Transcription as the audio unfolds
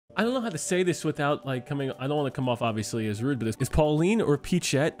I don't know how to say this without like coming. I don't want to come off obviously as rude, but is Pauline or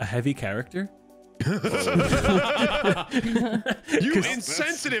Peachette a heavy character? You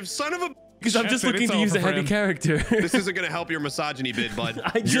insensitive son of a. Because I'm just looking to use a heavy character. This isn't gonna help your misogyny bid, bud.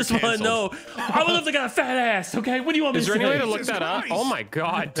 I just want to know. I would love to get a fat ass. Okay, what do you want me to say? Is there any way to look that up? Oh my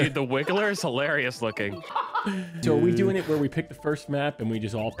god, dude, the Wiggler is hilarious looking. So are we doing it where we pick the first map and we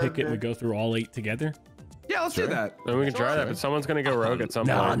just all pick it and we go through all 8 together? Yeah, let's do that. Then we can try that, but someone's gonna go rogue at some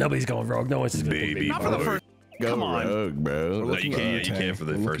point. No, nobody's going rogue. No one's Baby. Not for the first. Come on. Rogue, bro. No, you can't. You can't for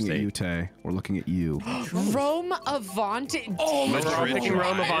the first 8. Tay. We're looking at you. Rome Avanti. Oh, we're all picking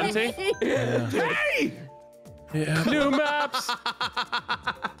Rome Avanti. Hey! Yeah. New maps.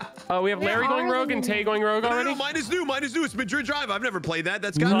 We have Larry going rogue and Tay going rogue already. No, mine is new. Mine is new. It's Madrid Drive. I've never played that.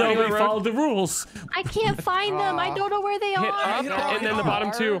 That's got Nobody followed the rules. I can't find them. I don't know where they Hit are. up and then the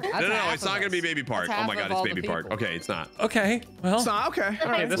bottom 2. No, it's not gonna be Baby Park. Oh my god, it's Baby Park. Okay, it's not. Okay, well. It's not okay.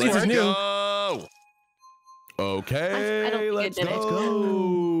 Okay, this Let's works. Go. I don't think let's it did.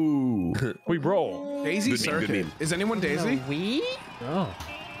 go. We roll. Daisy Good meme, good Circuit. meme. Is anyone Daisy? We? Oh.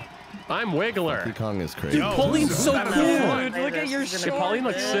 I'm Wiggler. Kong is crazy. Dude, Pauline's so cool. Dude, look at your Hey, shorts. Pauline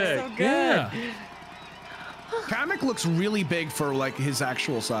looks sick. So good. Yeah. Kamek looks really big for like his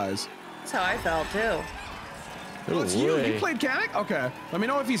actual size. That's how I felt too. Oh, it's you. You played Kamek? Okay. Let me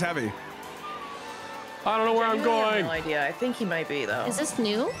know if he's heavy. I don't know where I'm I have going. no idea. I think he might be though. Is this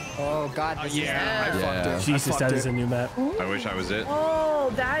new? Oh god, this Yeah, I is fucked it. Jesus, that is a new map. I wish I was it.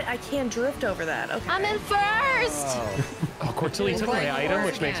 Oh, that I can't drift over that. Okay. I'm in first. Oh, Cortilli took my Like item, more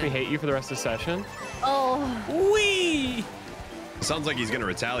which makes me again. hate you for the rest of the session. Oh. Wee! Sounds like he's gonna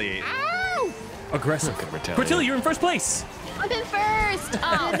retaliate. Ow! Aggressive. Cortilli, you're in first place. I'm in first.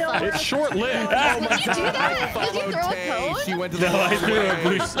 Oh, fuck. It's short-lived. Did you do that? Did you throw a cone? She went to No, the I threw a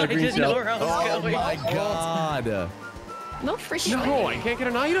green I didn't know shell. where I was Oh going. my god. No freaking No, way. I can't get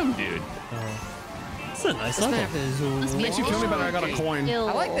an item, dude. That's a nice This level. map is Makes you feel me better. I got a coin. I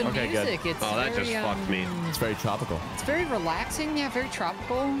like the Okay, good. music. It's Oh, that very, just fucked me. It's very tropical. It's very relaxing. Yeah, very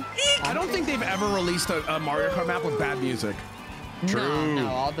tropical. I don't think they've ever released a Mario Kart map with bad music. No,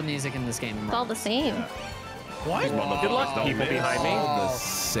 all the music in this game. It's all the same. What? Good luck, people behind me. All the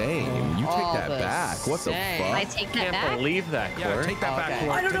same. You take All that the back. What the same. I fuck? take that Can't back. believe that, Yeah, Court. take that back. Okay.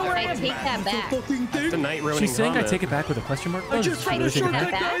 Court. I don't know where I take that back. It's a night ruining She's saying I comment. take it back with a question mark? I just found a take short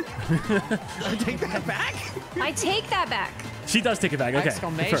that cut, back. guys. Take that back. I take that back. She does take it back. Okay.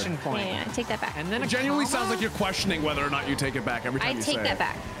 Exclamation point. Yeah, I take that back. And then It a genuinely comma? sounds like you're questioning whether or not you take it back every time I you take say that it.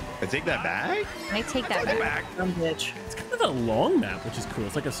 back. I take that back? I take that Take it back. back. Dumb bitch. It's kind of a long map, which is cool.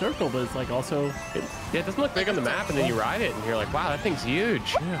 It's like a circle, but it's like also. Yeah, it doesn't look big on the map, and then you ride it, and you're like, wow, that thing's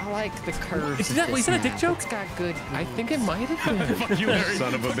huge. I like the curves. Is of that- this is that a dick map. joke? It's got good. I think it might have been. Fuck you, Larry.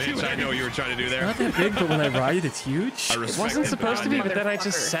 Son of a bitch. I know what you were trying to do there. Not that big, but when I ride it, it's huge. I It respect wasn't it, supposed to but be, I- but then I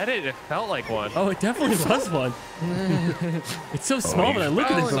just said it. It felt like one. Oh, it definitely was one. It's so small, but I look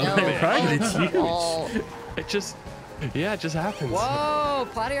at it Oh, from no. the pride, and it's huge. Oh, It just, yeah, it just happens. Whoa,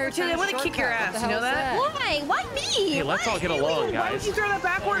 Platy, Dude, I want to kick your ass. You know that? why? Why me? Hey, let's all get along, Why would guys. you throw that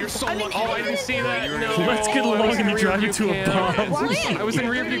backwards? You're so I think lucky. Oh, I didn't see that. No. Let's get I along was and in you drive rearview into a cam. bomb. I was in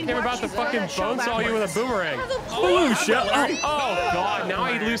rear view cam about to fucking bone saw you with a boomerang. Oh, shut up. Oh, God, now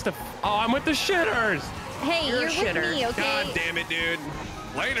I lose the. Oh, I'm with the shitters. Hey, you're with shitter. me, okay? God damn it, dude.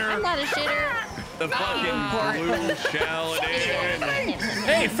 Later. I'm not a shitter. The fucking blue shell it in.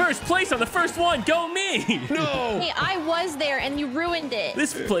 Hey, first place on the first one. Go me. No. Hey, I was there and you ruined it.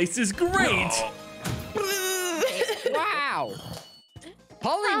 This place is great. Wow.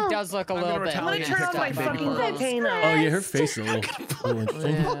 Pauline does look a little bit. I'm I'm gonna turn off my fucking volcano. Oh, yeah, her face is a little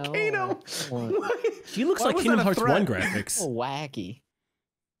interesting. Volcano. She looks Why like was Kingdom that a Hearts threat? 1 graphics. Wacky.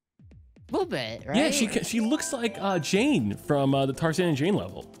 A little bit, right? Yeah, she looks like Jane from the Tarzan and Jane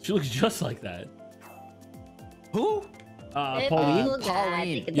level. She looks just like that. Who? Pauline?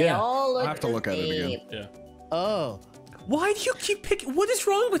 Pauline. They Yeah. all look I have to look at it again. Yeah. Oh. Why do you keep picking? What is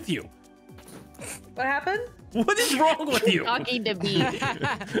wrong with you? What happened? What is wrong with you? Talking to me.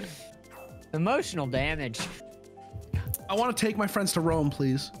 Emotional damage. I want to take my friends to Rome,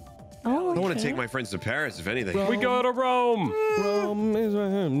 please. Oh, I want to take my friends to Paris, if anything. We go to Rome. Rome is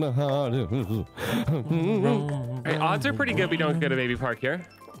in the heart of- Hey, odds are pretty good we don't get a baby park here.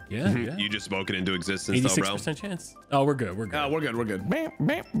 Yeah, yeah. You just spoke it into existence, though, bro. 86% chance. Oh, we're good. We're good. We're good. We're good. Bam,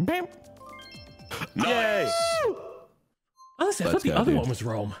 bam, bam. Nice. Honestly, I thought Let's the go, other dude. one was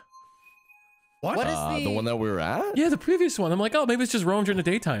Rome. What? What is The one that we were at? Yeah, the previous one. I'm like, oh, maybe it's just Rome during the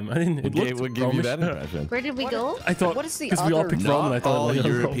daytime. I didn't. It looked What gave you Romish. that impression? Where did we go? I thought What is the because we all other- picked Rome, and I Not thought all it was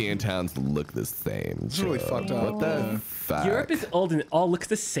Rome. European towns look the same. It's really so fucked up. What the fuck? Europe is old and it all looks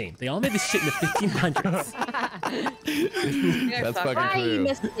the same. They all made this shit in the 1500s. That's fucking Why you true.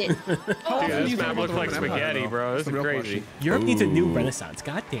 missed it? Dude, this map looks like spaghetti, bro. This is crazy. Europe needs a new Ooh. renaissance.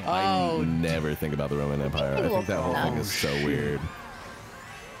 Goddamn. I never think about the Roman Empire. I think that whole thing is so weird.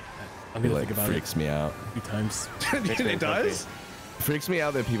 I'm It gonna like think about it freaks me out. a few times. It does? Freaks me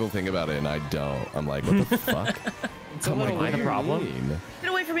out that people think about it and I don't. I'm like, what the fuck? It's a little What do weird. you problem? mean?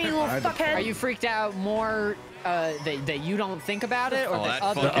 Get away from me, you little fuckhead. Are you freaked out more that you don't think about it, or Oh, that that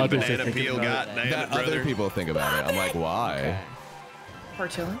other fucking others are banana thinking peel about got That nailed, other brother. people think about it. I'm like, why?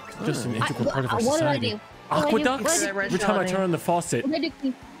 Cartoon? Just an integral part of our What did I society. do? What did I do? Aqueducts? What did I do? Every time I turn on the faucet. What did I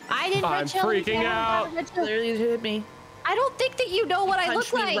do? I didn't I'm red shell. freaking out. Literally, you hit me. I don't think that you know what I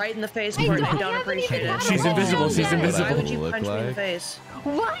Punch look me like. right in the face I for it. don't- I I don't haven't appreciate even it. got She's a invisible. red She's shell yet. invisible. Why would you Look punch me in the like- face?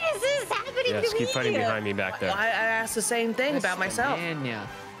 What is this happening Yes, to keep me? fighting behind me back I there. asked the same thing about myself. Yeah.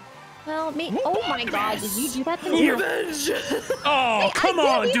 Well, me. Oh my God! Did you do that to me? Revenge! Oh, come on,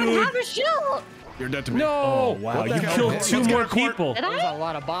 I didn't even dude. have a shield. You're dead to me. Oh, wow. You killed hell? 2 more people. Did That was I? a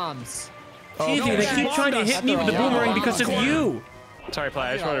lot of bombs. Cheesy, they keep trying to hit me with the boomerang because of you. Sorry, Play.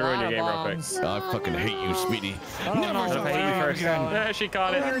 I just want to ruin your game real quick. I fucking hate you, Speedy. I don't know I hate you first. Yeah, she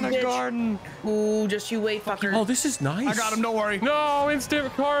caught it. Bitch. Ooh, just you wait, fucker. Oh, this is nice. I got him, don't worry. No,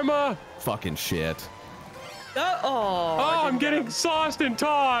 instant karma. Fucking shit. Oh, I'm getting sauced and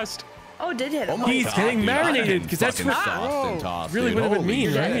tossed. Oh, did hit him. He's getting marinated because that's what really would have been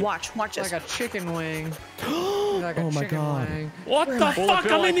mean, right? Watch this. Like a chicken wing. Like a Oh my chicken God. wing. What the Bullet fuck?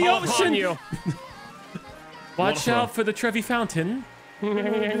 bill, I'm in I the call upon ocean. you. Watch out for the Trevi Fountain.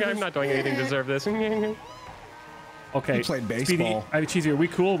 I'm not doing anything to deserve this. Okay. He played Speedy, baseball. Cheesy, are we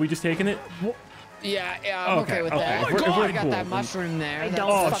cool? We just taking it? Yeah, I'm okay with that. If we're I got cool, that then- mushroom there. I That's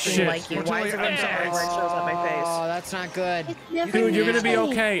don't Oh, fucking shit. like you. Why is everyone so red shows on my face? Oh, that's not good. It's never Dude, you're gonna be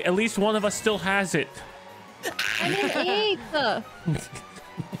happened. okay. At least one of us still has it. I'm in 8th.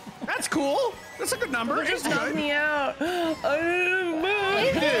 That's cool. That's a good number. Just It's knock good. me out. Stop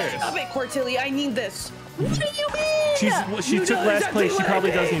it, Cortilli. I need this. What do you mean? She You took know last exactly place. She what I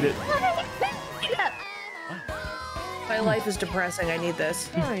probably does mean. need it. My life is depressing. I need this.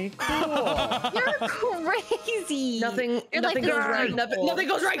 Very cool. You're crazy. Nothing goes right. Nothing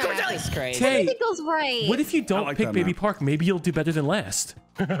goes right, That's Cortilli. crazy. Tay, Everything goes right. what if you don't like pick that Baby map. Park? Maybe you'll do better than last.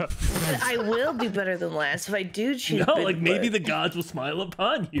 I will do better than last if I do choose. No, Baby like maybe butt. the gods will smile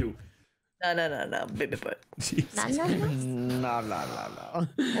upon you. No, baby butt. Jeez. No.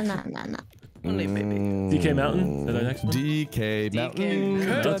 Only baby. DK Mountain? Is that our next one? DK Mountain.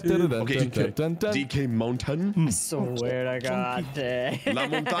 Mountain. Okay, DK Mountain. So weird. I got La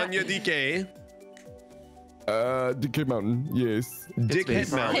Montaña DK. DK Mountain, yes.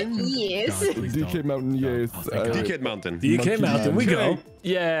 Dickhead Mountain. Yes. Please DK don't. Mountain, yes. Dickhead Mountain. DK Mountain, we go.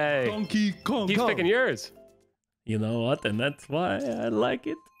 Yay. Donkey Kong. He's picking yours. You know what? And that's why I like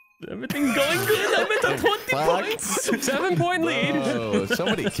it. Everything's going good. I'm at the 20 points. 7-point lead. Oh,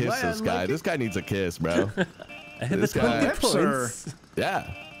 somebody kiss this guy. This guy needs a kiss, bro. I had the This guy. 20 points.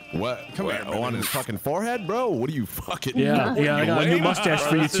 Yeah. What? Come here, on his fucking forehead, bro? What are you fucking? Yeah, I got a new mustache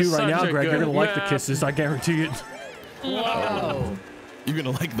for you This too is right now, such a Greg. You're good gonna like the map. kisses, I guarantee it. Whoa. You're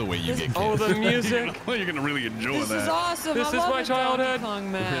gonna like the way you get kissed. Oh, the music. Well, you're gonna really enjoy This is that. awesome. This I is love my the Donkey childhood.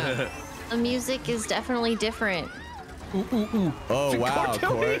 Kong map. The music is definitely different. Oh wow,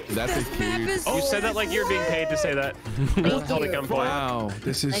 Court. That's a Map huge. is You said that like you're being paid to say that. Held at gunpoint. Wow,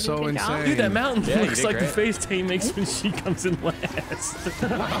 this is I did so good job. insane. Dude, that mountain Yeah, you looks did like the great. face Tay makes when she comes in last.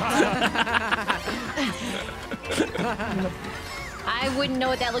 I wouldn't know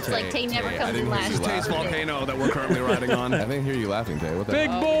what that looks like. Tay never Tay, I comes didn't in hear you last. Taste laugh. volcano that we're currently riding on. I didn't hear you laughing, Tay. What the? Big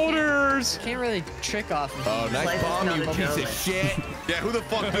boulders. Can't really trick off of Oh, nice Life is bomb, not you a piece joke. of shit. Yeah, who the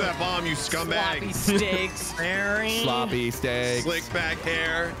fuck threw that bomb, you sloppy scumbag? steaks. Sloppy steak. Slick back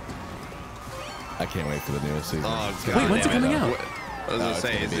hair. I can't wait for the newest season. Oh, It's God. gonna Wait, when's be it coming a minute. out? I was Oh, gonna it's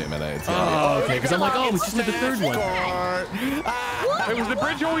say, gonna is be a it? minute. It's Oh, okay, because I'm like, oh, we just did the third one. Wait, was the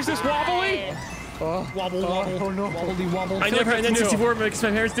bridge always this wobbly? Wobble, wobbledy wobble. I never had an N64 because my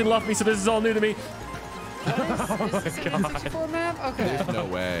parents didn't love me, so this is all new to me. Is this a N64 map? Okay. There's no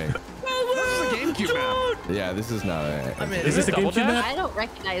way. This is a GameCube map. Yeah, this is not a. Is this a Double GameCube dash? map? I don't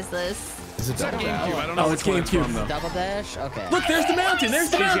recognize this. This is a double GameCube. I down. don't know Oh, which it's one it's GameCube. from, though. Double dash? Okay. Look, there's the mountain.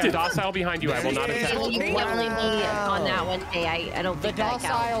 There's the Please get mountain. docile behind you. I will not attack. You definitely be on that one day. I don't The think that counts.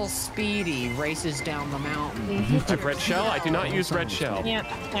 docile Speedy races down the mountain. I have red shell. I do not use red shell. Yep.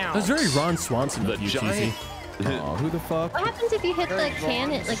 That was very Ron Swanson The of you, giant. Cheesy. Oh, who the fuck? What happens if you hit the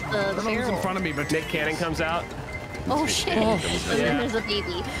cannon, like I the don't know who's in barrel? front of me, but Nick Cannon comes out. Oh shit! Oh, So then there's a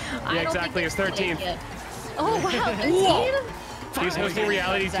baby. Yeah, exactly. It's 13th. Oh wow! 13? He's hosting a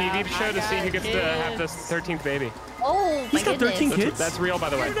reality TV show to see who gets to have this 13th baby. Oh He's got 13 kids? That's real, by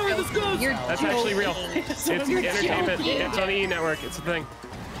the way. That's actually real. It's entertainment. It's on E! Network. It's a thing.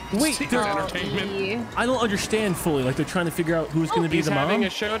 Wait, they're entertainment. I don't understand fully. Like they're trying to figure out who's going to be He's the having mom. a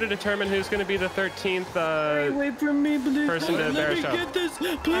show to determine who's going to be the 13th person to bear a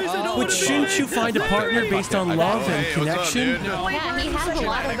show. But shouldn't you find a partner based on love and connection? Yeah, he has a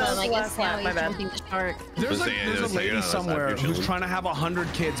lot of them. I guess now he's jumping the shark. There's a lady somewhere who's trying to have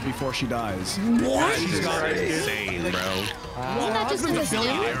 100 kids before she dies. What? She's got Insane, bro. Isn't that just in the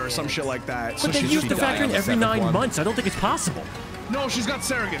sim? or some shit like that. But they used to factor in every 9 months. I don't think it's possible. No, she's got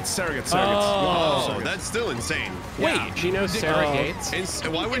surrogates. Oh, that's still insane. Wait, she knows Sarah Gates?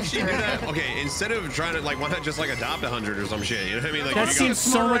 Why would she do that? Okay, instead of trying to, like, why not just, like, adopt 100 or some shit? You know what I mean? Like, That seems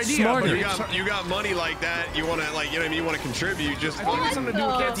so much smarter. You got money like that. You want to, like, you know what I mean? You want to contribute. Just I think it's something to do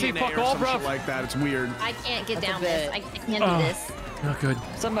with Can't see DNA fuck or all, some bro. shit like that. It's weird. I can't get down a this. bit. I can't do this. Not good.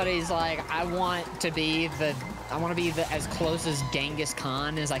 Somebody's like, I want to be as close as Genghis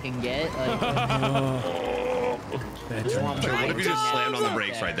Khan as I can get. Like, what if you just slammed on the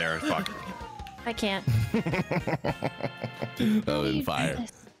brakes right there? Fuck. I can't. Oh, in fire.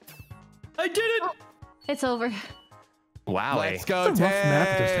 I did it! It's over. Wow. Let's go, It's a rough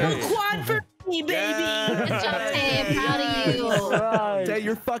map, Tay. just Quad for me, baby. Good job, Tay. I'm proud of you. Tay,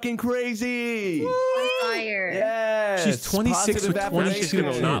 you're fucking crazy. On fire. Yes. She's 26 with Positive 22 She's going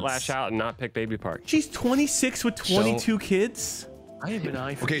to not kids. lash out and not pick baby part. She's 26 with 22 kids. I have an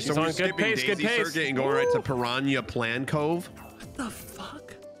eye for Okay, so we're on good skipping pace, good Daisy pace. Circuit and going right to Piranha Plan Cove. What the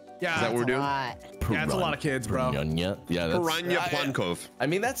fuck? Yeah, Is that what we're doing? yeah, it's a lot of kids, bro. Piranha. Yeah, that's, Piranha Plan Cove. I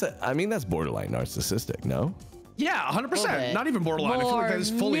mean, that's borderline narcissistic, no? Yeah, 100%. bit. Not even borderline. I feel like that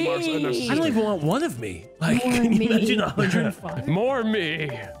is fully narcissistic. I don't even want one of me. Like, can you imagine 105? More me.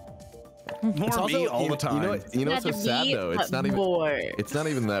 More me all the time. You know what's so Not to sad be, though? but more. It's not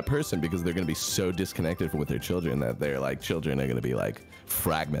even that person because they're gonna be so disconnected from with their children that their children are gonna be like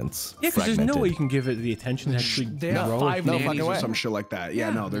fragments. Yeah, because there's no way you can give it the attention to actually They have grow. 5 No nannies fucking or way. some shit like that. Yeah,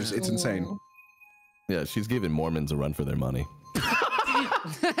 no, it's insane. Yeah, she's giving Mormons a run for their money.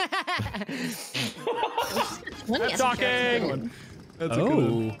 Talking.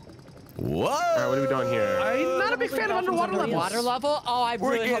 Oh. Whoa! All right, what are we doing here? I'm not a big fan of underwater levels. water level? Oh, I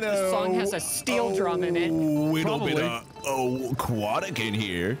really hope this song has a steel drum in it. Little Probably. bit of aquatic in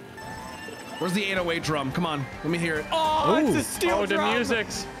here. Where's the 808 drum? Come on, let me hear it. Oh, it's a steel Oh, the drum.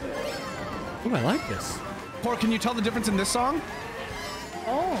 music's. Ooh, I like this. Or can you tell the difference in this song?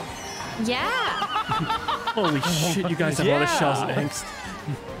 Yeah. Holy shit, you guys have a lot of shells angst.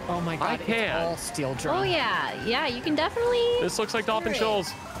 Oh my god, I can. it's all steel drum. Oh yeah. Yeah, you can definitely. This looks like Dolphin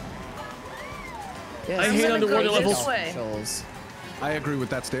Shoals. Yeah, I this hate is underwater like levels. Dolphin Shoals. I agree with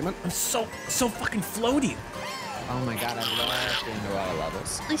that statement. I'm so fucking floaty. Oh my god, I love the underwater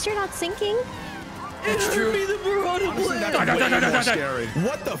levels. At least you're not sinking. It's true. Honestly, that's way more scary.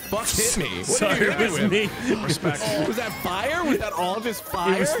 What the fuck hit me? What Sorry, did you it hit was me me. Respect. Was that fire? Was that all just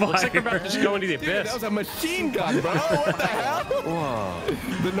fire? It was fire. Looks like we're about to just go into the Dude, abyss. that was a machine gun, bro. What the hell? Whoa.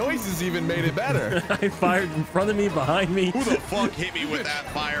 The noises even made it better. I fired in front of me, behind me. Who the fuck hit me with that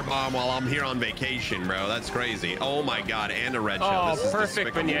firebomb while I'm here on vacation, bro? That's crazy. Oh my god, and a red shell. Oh, This is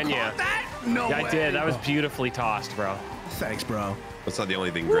perfect despicable. Banyanya. No Yeah, way. I did. That was beautifully tossed, bro. Thanks, bro. That's not the only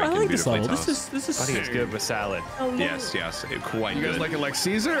thing Ooh, Greg I can like this beautifully level. toss. This I think is it's good with salad. Yes, quite You guys good. like it like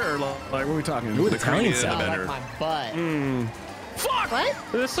Caesar or like what are we talking? Ooh, the Italian creamier the salad. I better. like my butt. What?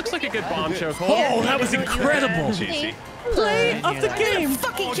 This looks like a good bomb show. Cole. Oh, that was incredible. Cheesy. Play of the game.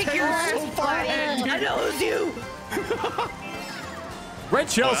 Fucking kick your ass. I know it was you. Red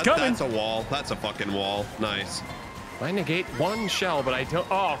shell's coming. That's a wall. That's a fucking wall. Nice. I negate one shell, but I don't.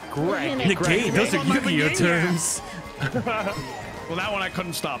 Oh, Greg. Negate. Those are Yu-Gi-Oh terms. Well, that one I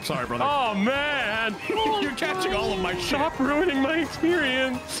couldn't stop. Sorry, brother. Oh man! You're catching all of my shit. Stop ruining my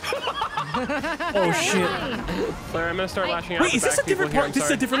experience. Oh shit. Larry, I'm gonna start lashing out. Wait, is this a different part? This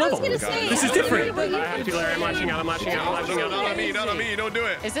is a different I was level. gonna say. This is different. I have to, Larry. I'm lashing out. I'm lashing out. I'm lashing out. Not on me. Not on me. Don't do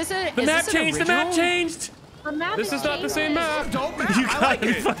it. Is this a The map changed. The map changed. This is not the same map. Don't You gotta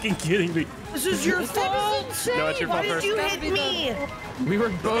be fucking kidding me. This is your fault. No, it's your Why fault did first. you hit me? We were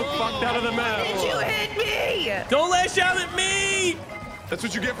both fucked out of the map. Did you hit me? Don't lash out at me. That's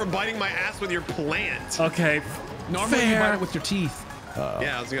what you get for biting my ass with your plant. Okay. Normally you bite Fair. it with your teeth.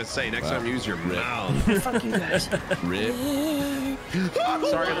 Yeah, I was gonna say next time use your mouth. Fuck you guys. Rip.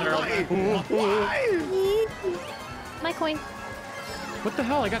 Sorry, Larry. My coin. What the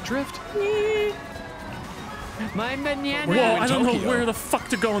hell? I got drift. My manana. Whoa, I don't know where the fuck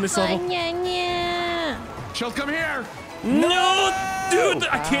to go on this level. Chilled, come here. No, dude,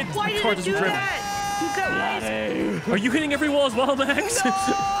 I can't. Why My did car it doesn't do drift. that? You guys. Are you hitting every wall as well, Max?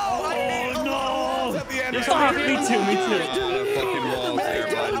 Oh, no! At the end. Fuck, me too. Fucking walls there,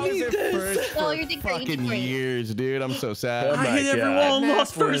 bud. Oh, you're doing great. Fucking years, dude. I'm so sad. I hit every wall and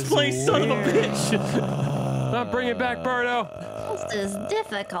lost first place, son of a bitch. Not bring it back, Birdo. This is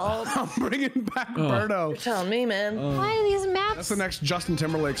difficult. I'm bringing back Birdo. Tell me, man. Why do these maps That's the next Justin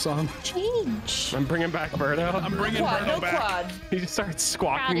Timberlake song. change? I'm bringing back Birdo. I'm bringing Birdo back. He just starts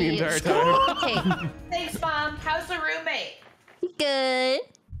squawking Proud the of you. entire time. Okay, Thanks, Mom. How's the roommate? good.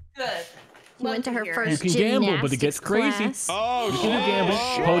 Good. We went to her hear it. first You can gamble, but it gets gymnastics crazy. class. Oh, You can gamble,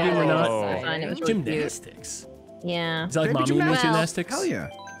 podium or not. Fun. It was really cute. Gymnastics. Yeah. Is that like mommy in gymnastics? Hell yeah.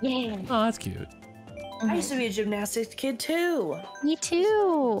 Yeah. Oh, that's cute. I used to be a gymnastics kid too. Me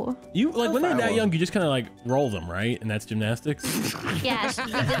too. You like when they're that young, you just kind of like roll them, right? And that's gymnastics. Yeah, she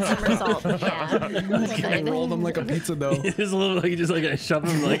did somersault. Yeah. I roll them like a pizza dough. It's a little like you just like shove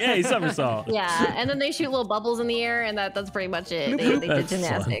them like, hey, somersault. Yeah, and then they shoot little bubbles in the air, and that's pretty much it. They did That's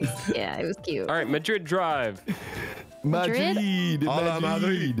gymnastics. Yeah, it was cute. All right, Madrid Drive. Madrid?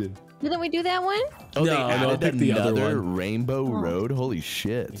 Madrid. Didn't we do that one? Oh, they No, added pick the other another one. Rainbow Road. Holy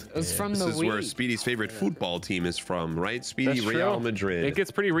shit. It was from This the is where Wii. Speedy's favorite football team is from, right? Speedy, That's Real true. Madrid. It gets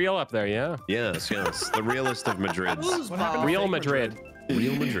pretty real up there, yeah. Yes, the realest of Madrids. Real Madrid.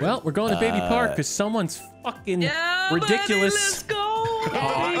 Real Madrid. Well, we're going to Baby Park because someone's fucking ridiculous. Damn.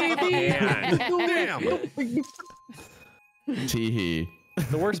 Teehee.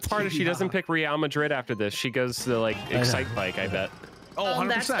 The worst part is she doesn't pick Real Madrid after this. She goes to like Excite Bike, I bet. Oh, 100%.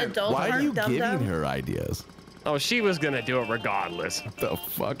 That's adult Why are art, you dum giving dum. her ideas? Oh, she was gonna do it regardless. What the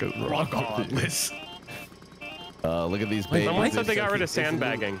fuck is wrong with you? Look at these babies. Someone said they got rid of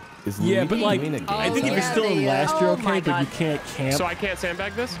sandbagging. Yeah, but like, I think if you're still in last year, Oh okay, my but you God. can't camp. So I can't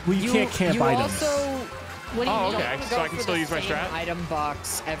sandbag this? Well, you can't camp you items. Also, what do you Oh, mean? okay, You so go I can for still the use my same strat? item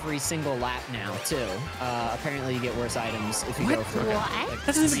box every single lap now too. Apparently, you get worse items if you go for What? like,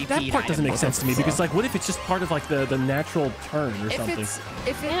 That repeat part doesn't item make sense to me because like, what if it's just part of like the natural turn or If something? it's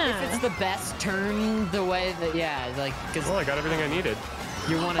the best turn, the way that like because Well, I got everything I needed.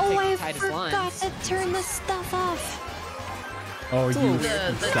 you want to Oh, take I the tightest forgot lines. to turn the stuff off. Oh, you.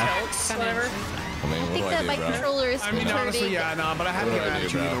 The tilts, whatever. I mean, I think that my controller is I mean, honestly, yeah, no, but I had to get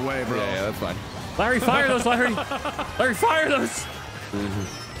at you either way, bro. Yeah, that's fine. Larry, fire those, Larry. Larry, fire those.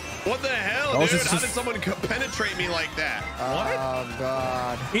 What the hell, Oh, dude? this is How just- did someone penetrate me like that? Oh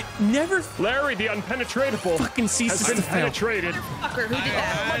God! It never Larry, the unpenetratable, fucking ceases has to been fail. penetrated. Fucker, who did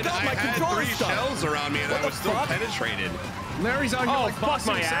that? I had 3 shells around me and I was still penetrated. Larry's out here Oh, like fuck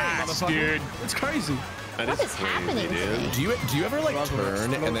bossing my insane, ass, motherfucker. dude. It's crazy. That What is crazy, happening dude. today? Do you ever like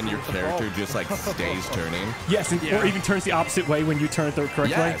turn and then your character just like stays turning? Yes, or even turns the opposite way when you turn it the correct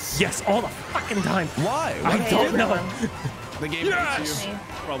Yes. way. Yes, all the fucking time. Why? I don't know. The game hates you.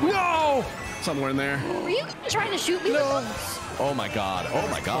 Probably. No. Somewhere in there. Were you trying to shoot me? Oh my god. Oh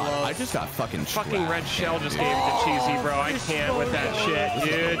my god. I just got fucking Fucking red trashed, shell just dude. gave it to Cheesy, bro. I can't with that shit,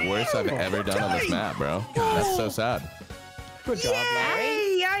 dude. The worst I've ever done on this map, bro. That's so sad. Good job, Larry.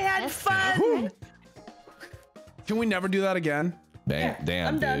 Hey, I had That's fun. Can we never do that again? Damn,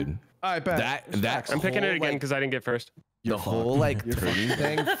 I'm done. dude. I bet. That I'm picking it whole, again like, because I didn't get first. the whole like turning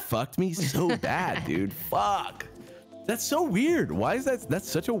thing fucked me so bad, dude. Fuck. That's so weird. Why is that? That's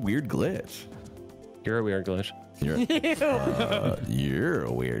such a weird glitch. You're a weird glitch. You're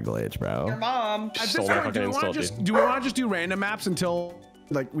a weird glitch, bro. Mom. At this So point, fucking do we want insulted. to just do random maps until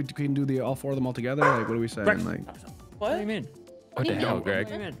like we can do all 4 of them all together? Like, what are we saying? Like, What do you mean? What the hell, Greg?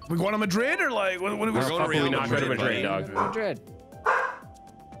 What do you mean? we going to Madrid or like what are we? We're going to Fuck, Real we not go to Madrid, Madrid, buddy. dog. Madrid.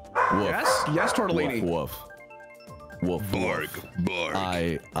 Woof. Yes, Tortellini. Woof. Woof. Bark, bark.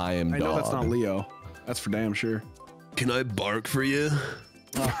 I am I know dog. that's not Leo. That's for damn sure. Can I bark for you?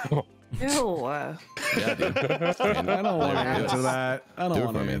 Ew. Yeah, dude. I don't want to answer that. I Do don't it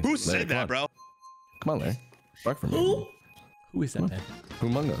want for to. me. Who Larry, said that, bro? Come on, Larry. Bark for me. Who is that man?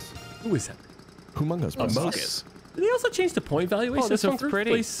 Humongous. Who is that? Humongous. bro. Bogus. Did they also change the point valuation? Oh, this so one's first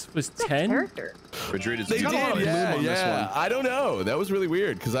pretty. place was 10. Character. Madrid is They got a lot of did, bloom yeah, on this yeah. one. I don't know. That was really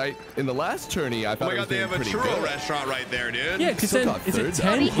weird because in the last tourney, I Oh thought my it was god, they doing have a pretty churro good. restaurant right there, dude. Yeah, because Still then got is it third.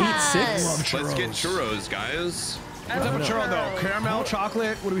 10, 8, 6? Because- Let's get churros, guys. What's up with churro though? Caramel,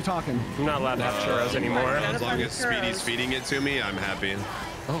 chocolate? What are we talking? I'm not allowed to have churros anymore. As long as Speedy's feeding it to me, I'm happy.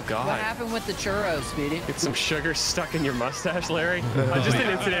 Oh What god. happened with the churros, Speedy? Get some sugar stuck in your mustache, Larry. Just an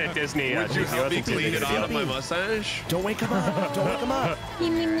incident at Disney. Would you Disney help me wasn't too clean big it a out deal. of my mustache? Don't wake him up. Don't wake him up. Me,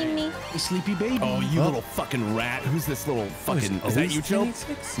 me, me, me. You sleepy baby. Oh, you little fucking rat. Who's this little fucking... Is that you, Joe?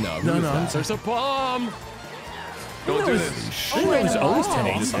 No, No, no, that? There's a bomb. Don't do this. It was always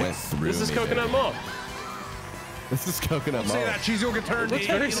 10 Just went through This is me, Coconut baby. Mall. This is Coconut Say Mall. that cheesy will get turned. Looks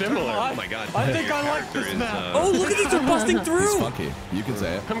very similar. Oh my god. I think Your I like character this is, map. Oh, look at these, they're busting It's through. funky. You can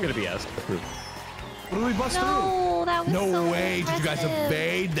say it. I'm gonna be asked. What do we bust through? No, that was No so way did you guys impressive.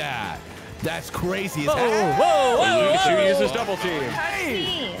 evade that. That's crazy as Whoa, hell. whoa, Luke whoa. uses double team.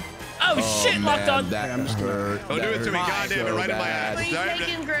 Hey. Oh, shit, locked on. That hurt. Don't do it to me. That God damn it, hurt right in my so ass. bad. What are you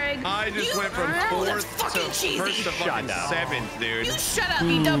taking, Greg? I just went from fourth to first to fucking seventh, dude. You shut up,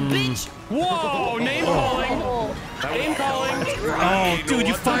 you dumb bitch. Whoa, name calling. Oh, Name calling. Oh, dude,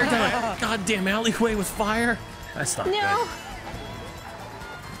 you fired that goddamn alleyway with fire. That's not no. good.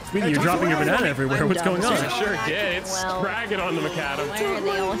 You're dropping your banana everywhere. What's going on? Sure did. It's Well, dragging on the macadam. Why are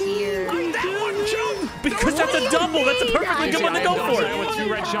they all here? Because that's a double. That's a perfectly good one to go for. With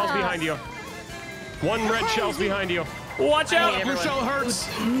 2 red shells behind you. 1 red shell's behind you. Watch out. Blue shell hurts.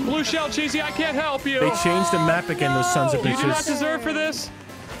 Blue shell, Cheesy, I can't help you. They changed the map again, those sons of You do not bitches. deserve for this.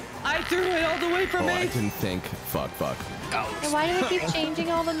 I threw it all the way from Oh, I me. didn't think. Fuck. And why do they keep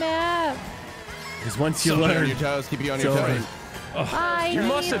changing all the map? Because once you Keep you on learn, your toes. Keep you on your it's toes. over. I You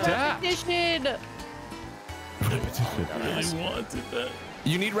must need adapt. repetition.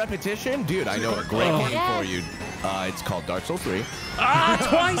 You need repetition? Dude, I know a great game for you. It's called Dark Souls 3. Ah,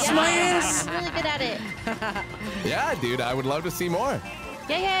 twice my ass. I'm really good at it. Yeah, dude, I would love to see more.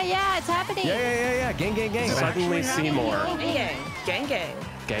 Yeah, it's happening. Yeah. Gang. Suddenly Seymour. Gang.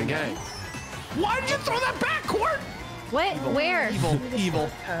 Gang. Why did you throw that back, Court? What? Where? Evil.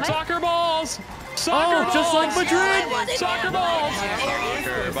 Soccer balls. Soccer Oh, balls. just like Madrid. Soccer balls.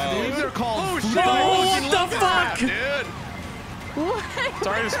 These are called. Oh, what the fuck? Dude. What?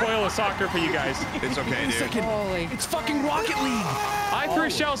 Sorry to spoil the soccer for you guys. It's okay, dude. It's fucking Rocket League. I threw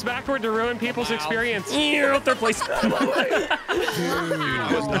shells backward to ruin people's experience. You're up third place. Dude, I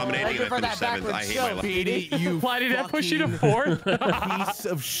was nominating and I finished seventh. I hate my life. Beatty, you Why did that push you to fucking 4th? piece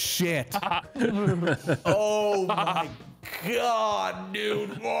of shit. Oh my god, dude.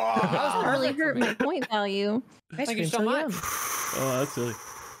 That really hurt my point value. Thank you so much. Oh, that's silly.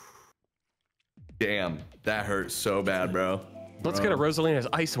 Damn, that hurt so bad, bro. Let's go to Rosalina's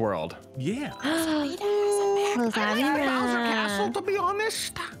Ice World. Yeah. Castle, to be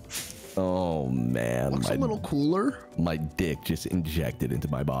honest. Oh man, Looks a little cooler. my dick just injected into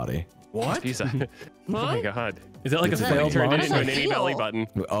my body. What? Jeez, oh my god. Is that like a It's failed Turned it launch? into an innie belly button.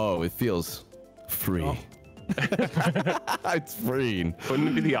 Oh, it feels free. It's freeing. Wouldn't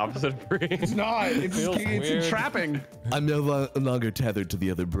it be the opposite of free? It's not. It's entrapping. I'm no longer tethered to the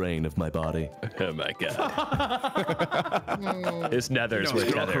other brain of my body. Oh my god. His nethers were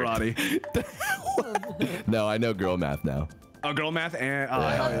Girl tethered. karate. No, I know girl math now. Oh, girl math and I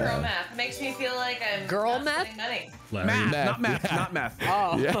love girl math. Makes me feel like I'm Girl not math? spending money. math, Math, not math, yeah. not math.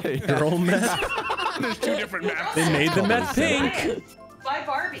 Oh. Yeah. Girl meth. There's 2 different maths. They made the meth pink. Buy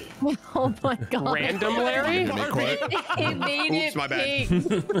Barbie. Oh my god. Random Larry? It made Oops, it my bad. pink.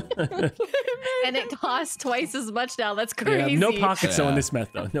 And it costs twice as much now. That's Yeah, crazy. no pockets Yeah. on this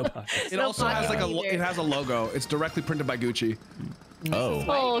meth though. No pockets. It No also has like pocket it has a logo. It's directly printed by Gucci. Oh,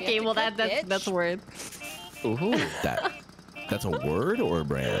 Oh, okay. Well, that's a word. Ooh. that's a word or a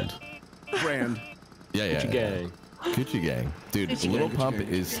brand? Brand. Yeah. Gang. Gucci Gang. Dude, Little Pump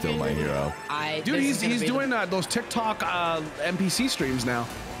is still my hero. Dude, he's doing those TikTok NPC streams now.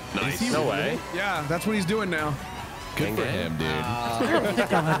 Nice. No way. Yeah, that's what he's doing now. Good for him, dude.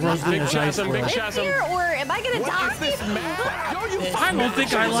 Big chasm, big chasm. Here, or am I gonna die? I don't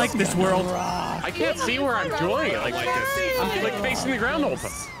think I like this world. I can't see where I'm joining it. Like I'm like facing the ground all the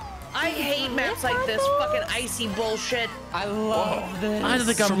time. I hate maps like this fucking icy bullshit. I love this. I don't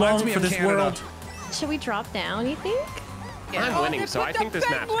think I'm Reminds long me for of this Canada. world. Should we drop down? You think? I'm winning, so I think this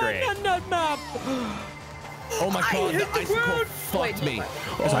map's great. Oh my god, the icicle fucked me.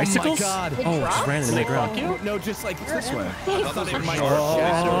 There's icicles? Oh my god. Oh, it just ran in the ground. No, just like this way. I thought they were my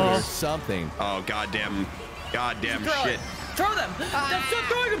Chest or something. Oh, goddamn shit. Throw them. Stop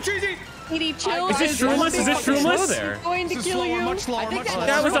throwing them, Cheesy. Edie, chill. Is this shroomless? Is this Slow shroomless? there. going to kill you? Much slower, much slower.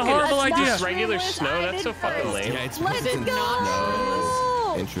 That was a horrible That's idea. not Regular shroomless. snow, I that's so did fucking first. lame. Yeah, it's Let it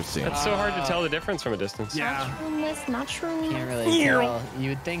go. Interesting. That's so hard to tell the difference from a distance. Yeah. Shroomless, not shroomless. Can't really tell. You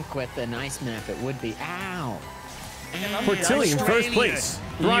would think with an ice map it would be. Ow. Portilli in first place.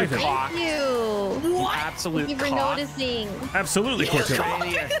 Thriving. Thank you. Absolute Thank you for cock. noticing. Absolutely,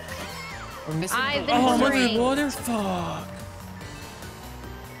 Portilli. We're missing I've the been Oh, I'm under the wondering. water? Fuck.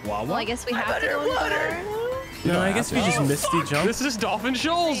 Well, I guess we have to go underwater. No, I guess we just misty jump. This is Dolphin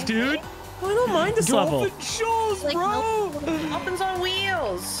Shoals, dude. I don't mind this level. Like, no. Dolphins on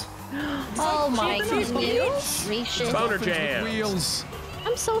wheels. Oh my goodness. Gracious. Boner jam. Wheels.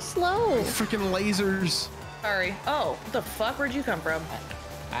 I'm so slow. Freaking lasers. Sorry. Oh, what the fuck? Where'd you come from?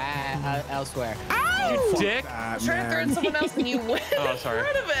 Elsewhere. You dick. I was trying to throw in someone else and you went Oh, sorry.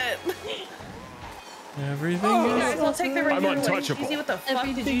 rid of it. Everything You is guys, I'll take the regular way. untouchable. Cheesy, what the fuck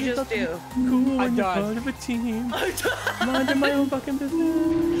did you just do? cool I when you're died. part of a team. Minding my own fucking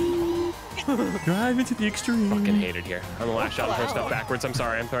business. Driving to the extreme. Fucking hate it here. I'm gonna lash out and throw stuff backwards. I'm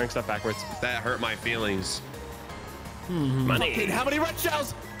sorry. I'm throwing stuff backwards. That hurt my feelings. Money. Dude, how many red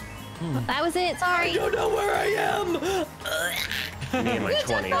shells? That was it. Sorry. I don't know where I am. Me in my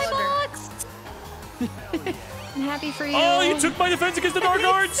 20s. Box. I'm happy for you. Oh, you took my defense against the Dark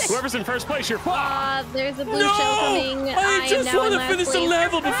Arts. Whoever's in first place, you're fucked. There's a blue No, shell coming. I just want to finish the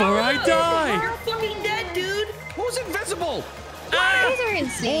level before I die. You're fucking dead, dude. Who's invisible? You guys are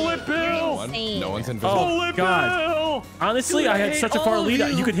insane. Bullet Bill. You're insane. No one's invisible. Oh Bullet God! Bill. Honestly, I had such a far lead.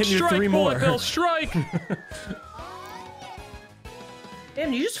 You could hit me with Strike, 3 Bullet Bill, more. strike.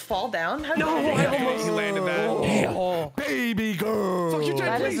 Damn, you just fall down? How did No, you I almost... He landed that. Damn. Baby girl. Fuck you, Jen,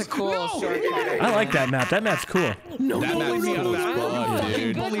 That is please. a cool No. shortcut. I like that map. That map's cool. That map is no, cool no, as no, fuck,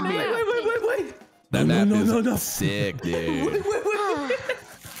 dude. Bully me. Wait. That map no. is sick, dude. Oh,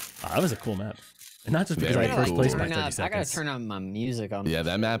 that was a cool map. And not just because I Very had first cool. place by Turn 30 up. I seconds. gotta turn on my music on. Yeah,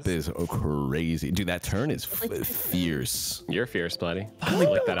 that map is crazy. Dude, that turn is fierce. You're fierce, buddy. I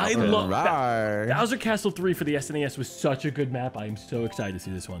like that I outfit. love Rawr. Bowser Castle 3 for the SNES was such a good map. I am so excited to see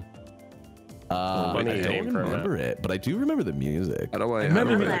this one. I Funny don't name for a remember it, but I do remember the music. How do I?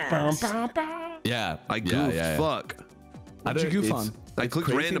 Remember me I, like, bum, bum, bum. Yeah, I goofed. yeah. Fuck. What'd you goof on? I It's clicked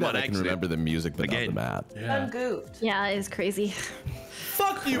crazy random that on I can accident. remember the music, but not Again. the map. Yeah. Goofed. Yeah, it's crazy.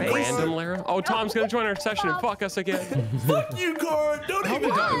 Fuck you, Random Lara. Oh, Tom's gonna join our session and fuck us again. Fuck you, Kart. Don't even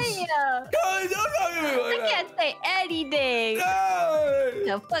Why? I can't say anything.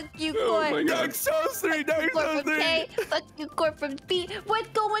 No, fuck you, Court. Dark Souls 3, Dark Court Souls from 3. K. Fuck you, Court from B. What's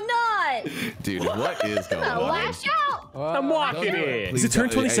going on? Dude, what is going Gonna on? lash out. I'm walking Don't do it, in. Is it turn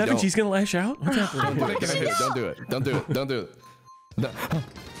Please don't. Hey, 27? don't. She's gonna lash out? What's happening? Don't do it. Don't do it. Don't do it. No.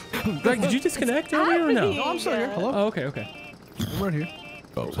 Greg, did you disconnect earlier or no? No, I'm still here. Hello. Oh, okay. I'm right here.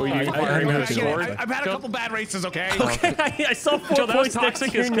 Oh, Were you I firing have with to a go. sword? I've had a couple bad races, okay? Okay, I saw 4 Joe, that was points next to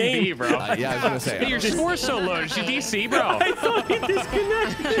toxic your as can be, name. bro. yeah, I was gonna say. Hey, your score's so low. Did you DC, bro? I thought you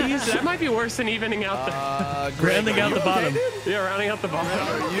disconnected. Jeez, that might be worse than evening out the... Rounding out the bottom. Yeah, rounding out the bottom.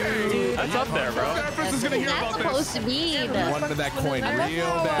 That's up there, bro. Therapist is gonna hear That's about this. supposed to be Wanted that coin real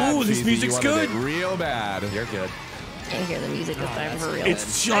bad. Ooh, this Cheesy. music's You wanted good. it real bad. You're good. Can't hear the music this time for real.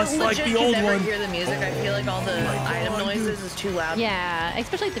 It's just I like legit the can old never one. hear the music. I feel like all the item noises is too loud. Yeah,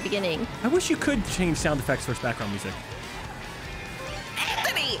 especially at the beginning. I wish you could change sound effects versus background music.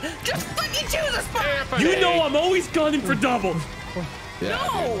 Anthony, just fucking choose a spot. You know I'm always gunning for double. Yeah.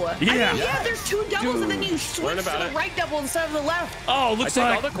 No. I Yeah. mean, yeah, there's 2 doubles and then you switch learn to about the it. right double instead of the left. Oh, looks I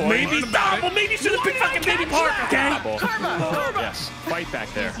take all like the coins. maybe Learn about double. Maybe you should have picked fucking Baby Park, okay? Double. Karma. Yes. Fight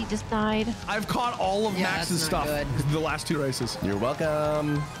back there. He just died. I've caught all of Yeah, Max's that's not stuff good. the last 2 races. You're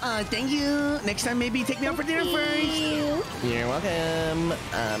welcome. Thank you. Next time, maybe take me out for dinner first. You're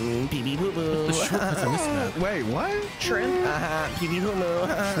welcome. Pee pee poo poo. The shortcuts on this map. Wait, what? Shrimp. Pee pee poo poo.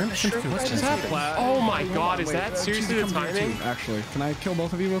 What just happened? Oh my god, is that seriously the timing? Actually, can I kill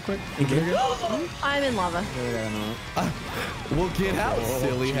both of you real quick? I'm in lava. Well, get out,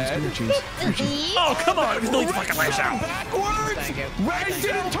 silly head. Oh, come on. There's no fucking lash out. Backwards! Thank you. Right,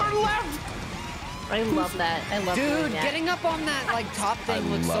 didn't turn left! I love that. I love doing Dude, that. getting up on that like top thing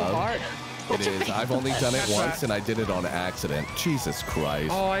looks so love- hard. It is. I've only done it once, and I did it on accident. Jesus Christ.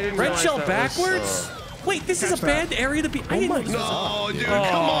 Oh, I didn't Red realize shell that backwards? was, Wait, this is a bad area to be. I didn't know. No, dude, come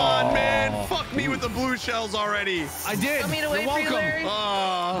on, man. Fuck me with the blue shells already. I did. Want me to wait You're for you, welcome. Larry?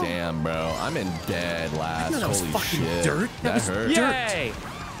 Oh. Damn, bro. I'm in dead last. That was Holy fucking shit. dirt. That was hurt. dirt. Yay!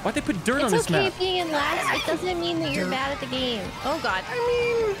 Why'd they put dirt on It's this okay map? being in last. It doesn't mean that you're bad at the game. Oh god.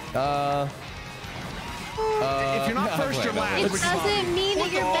 If you're not first, you're last. It doesn't mean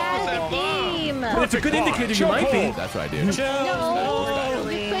that you're bad at the game. But it's a good indicator you might be. That's right, dude. No,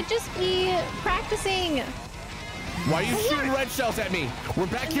 you could just be practicing. Why are you shooting red shells at me? We're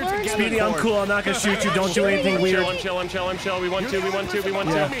back here together. Speedy, I'm cool. I'm not gonna shoot you. Don't do anything I'm weird. chill, I'm chill. We want to.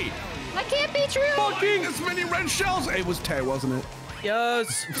 Yeah. That can't be true. Fucking this many red shells. It was Tay, wasn't it?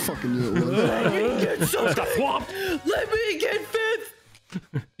 Yes. Fucking you. It was. Get so swamped. Let me get 5th.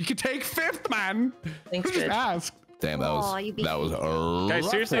 You can take 5th, man. Thanks, Just bitch. ask. Damn, that Aw, you beat was a Guys,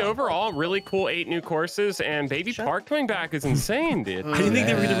 seriously, overall, really cool 8 new courses, and Baby Park coming back is insane, dude. I didn't think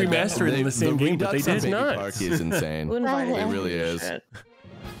they were gonna remaster it in the same game, but they redux did. on Baby Not. Park is insane. Who invited It this really piece of is. shit?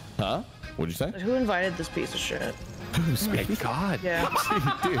 Huh? What'd you say? Who invited this piece of shit? Oh my god. Yeah.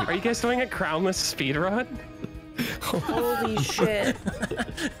 Are you guys doing a crownless speedrun? Holy shit.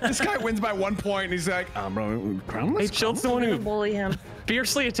 This guy wins by 1 point, and he's like, bro, Hey, Chilled's the one who bully him.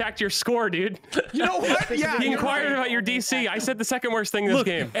 fiercely attacked your score, dude. You know what? Yeah. He inquired about your DC. I said the second worst thing this Look,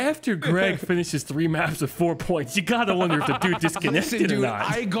 game. after Greg finishes 3 maps with 4 points, you gotta wonder if the dude disconnected Dude, or not.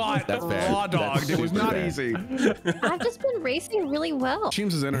 I got raw dogged. It was not easy. I've just been racing really well.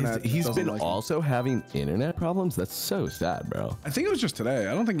 James' internet. He's doesn't been like also having internet problems. That's so sad, bro. I think it was just today.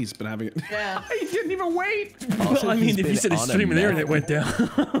 I don't think he's been having it. Yeah. He didn't even wait. Also, Well, I mean, he's if you been said his on a stream and the meth- internet went down.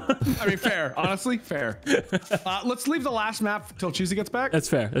 I mean, fair. Honestly, fair. Let's leave the last map till Cheesy gets back. That's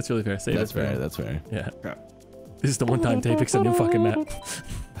fair. That's really fair. Save That's it for fair. him. That's fair. Yeah. Okay. This is the one time Tapix a new fucking map.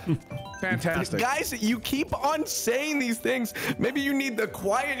 Fantastic. Guys, you keep on saying these things. Maybe you need the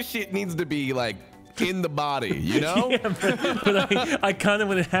quiet shit needs to be like in the body, you know? Yeah, but I kind of,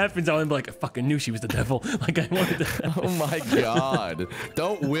 when it happens, I want to be like, I fucking knew she was the devil. Like, I wanted to. Oh my god.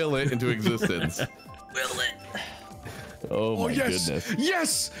 Don't will it into existence. Will it? Oh my yes. goodness.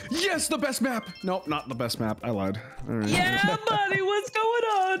 Yes. Yes, the best map. Nope, not the best map. I lied. All right. Yeah, buddy, what's going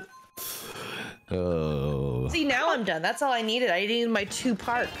on? Oh. See, now I'm done. That's all I needed. I needed my 2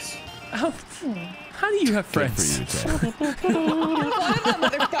 parks. How do you have Good friends? for you, Chad.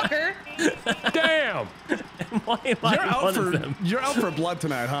 Motherfucker. Damn. Why am I one of them? You're out for blood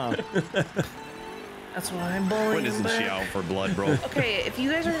tonight, huh? That's why I'm bullying. When isn't she out for blood, bro? Okay, if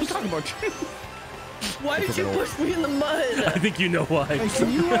you guys are Talking about why did you push me in the mud? I think you know why.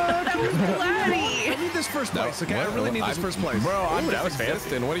 Can you, That was I bloody. need this first place, okay? I really need this first place. Bro, I'm Ooh, that was just fancy.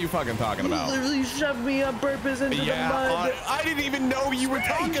 existing. What are you fucking talking You about? literally shoved me on purpose into the mud. I didn't even know you were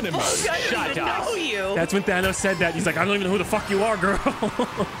talking about. I didn't even know you. That's when Thanos said that. He's like, I don't even know who the fuck you are, girl.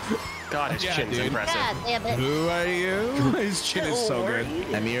 God, his chin's dude. impressive. God damn it. Who are you? His chin is so good.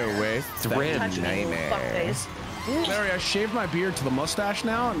 I'm your worst red Touching me, little fuckface. Larry, I shaved my beard to the mustache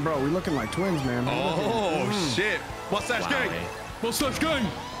now, and bro, we looking like twins, man. Oh shit! Mustache gang! Mustache gang!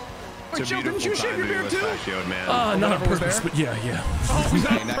 Wait, Jill, didn't you shave your beard too? Mustachioed man. Not on whatever was purpose, there? but yeah. Oh, was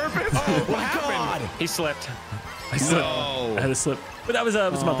that on purpose? Oh, what happened? He slipped. I slipped. No. I had a slip. But that was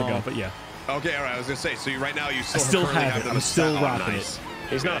a month ago, but yeah. Okay, all right. I was gonna say. So right now you still, still currently have it. the I'm still mustache. rocking Nice.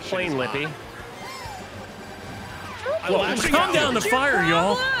 He's not a plain lippy. Well, calm down the fire,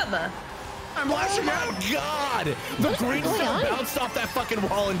 y'all. I'm lashing out. Oh God! The green stuff bounced off that fucking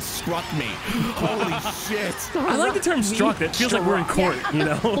wall and struck me. Holy shit! I like the term struck. That feels like we're in court, you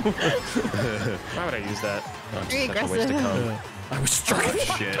know? Why would I use that? Oh, Very it's such a waste of aggressive. cum. I was struck.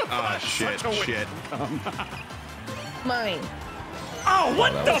 Shit. Oh shit. Shit. Mine. Oh,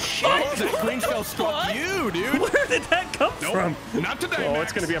 what the Oh, fuck? that green shell struck you, dude. Where did that come from? Not today, Oh, Max.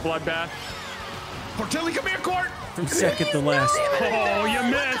 it's gonna be a bloodbath. Portilli, come here, Court. From second to last. Oh, you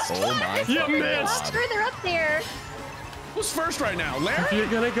missed. Oh my You fucking missed. God. Further up there. Who's first right now, Larry? If you're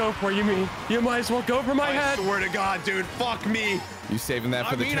gonna go for you, you might as well go for my I head. swear to God, dude. Fuck me. You saving that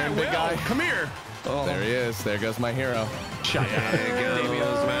for I the mean, I turn, big will. guy? Come here. There he is. There goes my hero. Shut up. There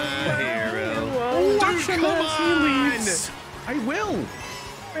goes my hero. Watch him as he leaves. I will.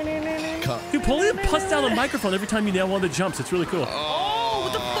 Dude, Pauline pusts out a microphone every time you nail one of the jumps. It's really cool. Oh,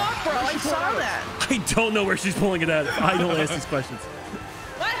 what the fuck, bro? I saw that. I don't know where she's pulling it at. I don't ask these questions.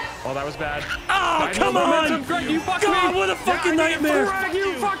 What? Oh, that was bad. Oh, come on! Greg, you fucked God, me. what a fucking nightmare! Greg,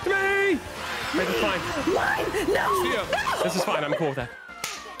 you fucked me. Wait, it's fine. Mine? No. See ya. This is fine. I'm cool with that.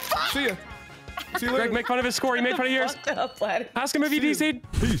 See ya. See you Greg, later. make fun of his score. He made fun of yours. Fucked up, lad. Ask him if he DC'd.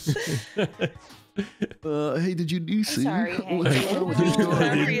 Hey, did you DC? Sorry. I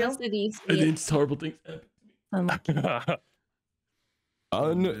think it's horrible things.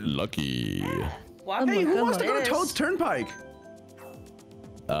 Unlucky. Hey, who wants to go to Toad's Turnpike?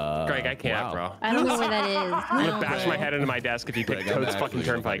 Greg, I can't, wow. bro. I don't know where that is. I'm gonna bash my head into my desk if you pick Greg, I'm Toad's fucking actually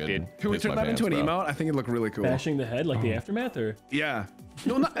turnpike, fucking- dude. Can we Piss turn my that into an pants, bro. emote? I think it'd look really cool. Bashing the head like the aftermath, or? Yeah.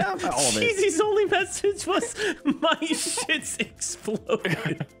 No, not all of it. Cheesy's only message was, my shit's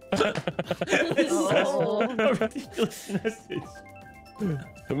exploded. It's Oh. such a ridiculous message.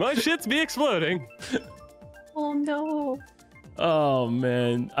 My shits be exploding. Oh no. Oh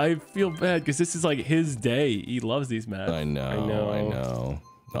man, I feel bad because this is like his day. He loves these maps. I know.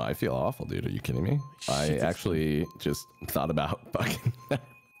 No, I feel awful, dude. Are you kidding me? I actually just thought about fucking.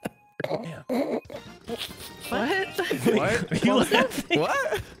 What? You laughing?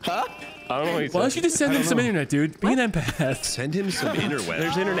 What? Huh? I don't know what he Why don't you just send him some internet, dude? Be an empath. Send him some interweb.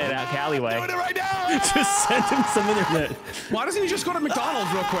 There's internet out Callyway. Doing it right now. Just send him some internet. Why doesn't he just go to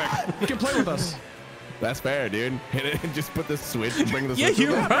McDonald's real quick? He can play with us. That's fair, dude. Hit it and just put the switch and bring the Yeah, switch.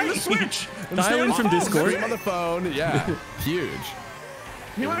 you're over. right. the Switch. Dial in from Discord. Stream on the phone. Yeah, huge.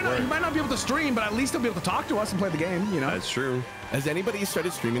 You might not be able to stream, but at least he'll be able to talk to us and play the game, you know? That's true. Has anybody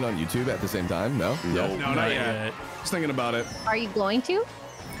started streaming on YouTube at the same time? No? No. No, not yet. Just thinking about it. Are you going to?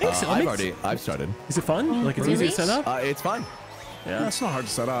 I've started. Is it fun? Like it's easy to set up? It's fine. Yeah, it's not hard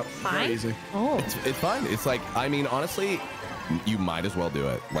to set up. Very easy. Oh. It's fine. It's like, I mean, honestly, you might as well do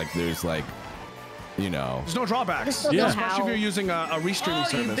it. Like, there's like, you know. There's no drawbacks. Yeah. Especially if you're using a restreaming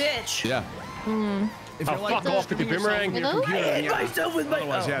service. You bitch. Yeah. If you're like fuck off with the boomerang. your computer, I hit myself with my.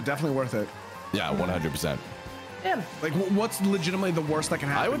 otherwise, yeah, definitely worth it. Yeah, 100%. Damn. Like, what's legitimately the worst that can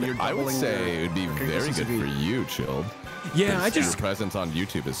happen? I would say it would be very good for you, Chilled. Yeah, Your presence on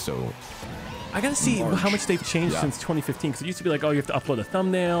YouTube is so. I gotta see how much they've changed since 2015. Because it used to be like, oh, you have to upload a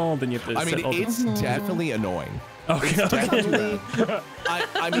thumbnail, then you have to. I mean, it's definitely annoying. Okay. Definitely.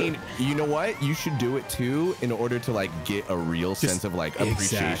 I mean, you know what? You should do it too in order to like get a real sense of like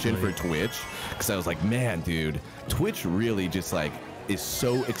appreciation for Twitch. Because I was like, man, dude, Twitch really just like is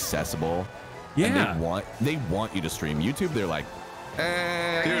so accessible. Yeah. And they want you to stream. YouTube, they're like, Dude,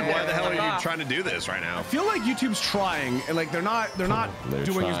 why the hell are you trying to do this right now? I feel like YouTube's trying, and like they're not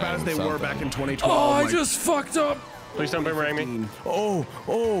doing as bad as they were back in 2012. Oh, I like, just fucked up. Please don't boomerang me.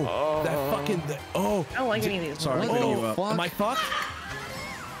 that fucking. I don't like any of these. Sorry, Am I fucked?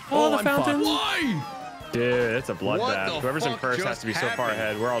 Oh, the I'm fountain. fucked. Why? Dude, it's a What bloodbath. the Whoever's in fuck first has just to be so far happened?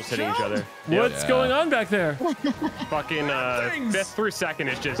 ahead. We're all just hitting each other. What's going on back there? Fucking fifth through second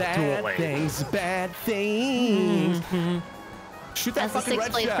is just dueling. Bad things. Shoot that As a fucking red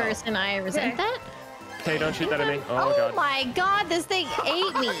sixth place shell. person, I resent that. Hey, don't shoot that at me. Oh, Oh god. my god, this thing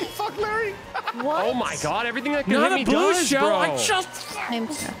ate me. Fuck Larry. What? Oh my god, everything that can Not hit a me blue does, shell. bro. I just.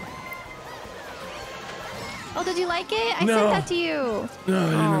 Oh, did you like it? I No. sent that to you. No, I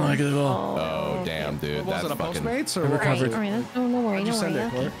didn't like it at all. Oh damn, dude. Was That's it a fucking. Postmates or I what? recovered. All right. Oh, no worry. How'd No you send worry.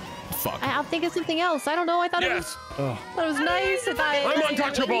 it, Court? Fuck. I'll think of something else. I don't know. I thought Yes. it was nice. I thought I'm I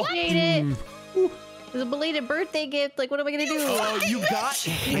untouchable. appreciate it. It was a belated birthday gift. Like, what am I gonna do? Oh, you got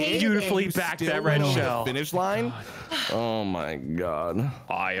Beautifully You backed still that red hit the shell. finish line. Oh my god.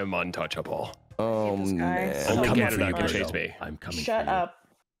 I am untouchable. Oh This guy. man. Only coming Canada for you, can Virgo. chase me. I'm coming. Shut for you. up.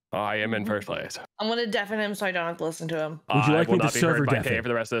 I am in first place. I'm gonna deafen him so I don't have to listen to him. Would you like I will me to not be server heard by deafen? Kay for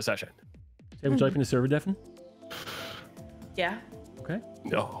the rest of the session. Hey, would you like me to server deafen? Yeah. Okay.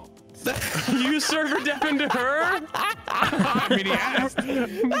 No. You server deafened her? I mean, he asked.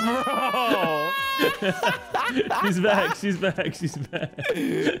 Bro. She's back. She's back. She's back.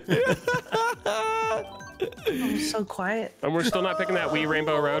 I'm so quiet. And we're still not picking that wee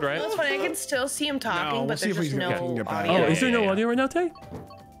Rainbow Road, right? That's funny. I can still see him talking, we'll but see there's if just we can no get back. audio. Oh, is there no yeah. audio right now, Tay?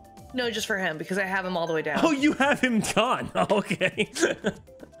 No, just for him because I have him all the way down. Oh, you have him done. Okay.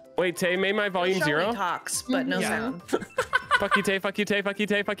 Wait, Tay, made my volume Sean zero? talks, but no sound. Fuck you, Tay, fuck you, Tay, fuck you,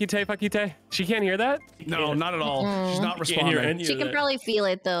 Tay, fuck you, Tay, fuck you, Tay. She can't hear that? No, not at all. She's not Can't hear responding. any She of can that. probably feel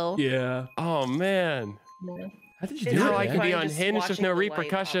it though. Yeah. Oh, man. How did you It's do How it, I man? can be Fine, just unhinged with no watching the light pop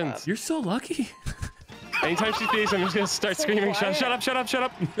repercussions. up. You're so lucky. Anytime she speaks, I'm just gonna start screaming, shut quiet. up, shut up, shut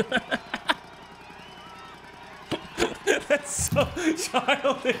up. That's so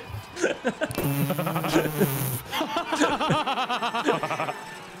childish.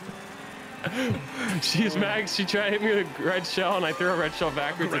 She's mad. She tried to hit me with a red shell, and I threw a red shell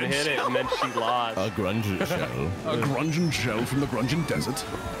backwards and hit it, and then she lost. A grunge show. A grungin' Joe from the grungin' desert.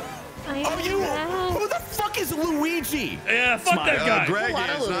 Oh, you! Who the fuck is Luigi? Yeah, fuck that guy. Greg, A lot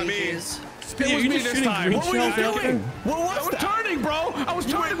of it's not me. Luigi's. It was you me just this shooting time. green What were you shells out doing? What I was was that? turning, bro. I was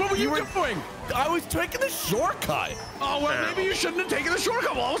turning. What were you doing? I was taking the shortcut. Oh, well, maybe you shouldn't have taken the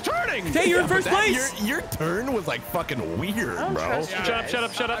shortcut while I was turning. Tay, you're in But first that- place. Your turn was like fucking weird, I don't bro. trust you Shut up, guys. shut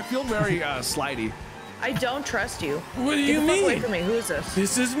up, shut I up. feel very slidey. I don't trust you. What do Get you the fuck away mean? from me. Who is this?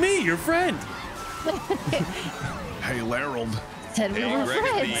 This is me, your friend. Hey, Larold. Said we Hey, were Greg,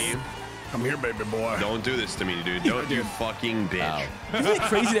 friends. Come here, baby boy. don't do this to me, dude. Don't you fucking bitch. Isn't it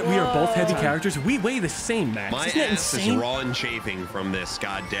crazy that we are both heavy characters? We weigh the same, Max. My Isn't that ass is insane? raw and chafing from this,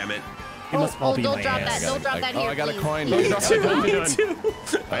 god damn it. It must all be don't my drop ass. that. Don't drop that Oh, here, I got a please. coin. Don't drop it, don't do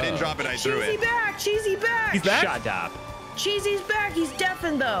it. I didn't drop it, I threw Cheesy it. back. Cheesy back. He's back? Shut up. Cheesy's back. He's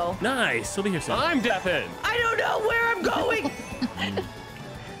deafened though. Nice. He'll be here soon. I'm deafened. I don't know where I'm going.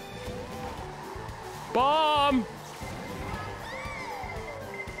 Bomb.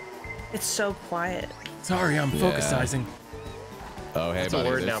 It's so quiet. Sorry, I'm focusizing. Oh, hey, a buddy,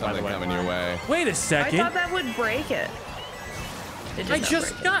 word there's now, by the something way. coming your way. Wait a I second. thought that would break it. It did I not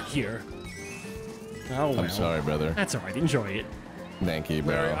just break got here. Oh, well. I'm sorry, brother. That's all right. Enjoy it. Thank you,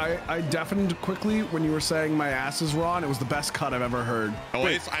 bro. Larry, I deafened quickly when you were saying my ass is raw, and it was the best cut I've ever heard. Oh,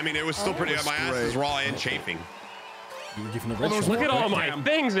 I mean, it was still pretty. was My ass is great. raw and chafing. You were giving the red there's shell. Look at all my Damn.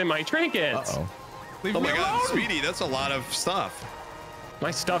 things and my trinkets. Uh-oh. Leave Oh me my god, alone. Speedy, that's a lot of stuff.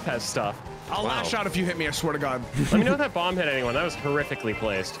 My stuff has stuff. I'll lash out if you hit me, I swear to God. Let me know if that bomb hit anyone. That was horrifically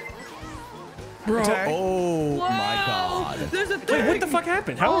placed. Bro. Oh my God. There's a Wait, what the fuck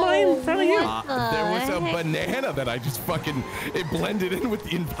happened? How am I in front of you? There was a banana that I just fucking, it blended in with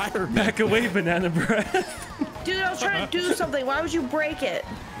the environment. Back away, banana breath. Dude, I was trying to do something. Why would you break it?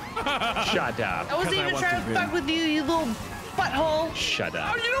 Shut up. I wasn't even trying to fuck with you, you little butthole. Shut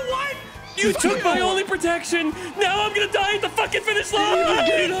up. Oh, you know what? You took my only protection. Now I'm gonna die at the fucking finish line.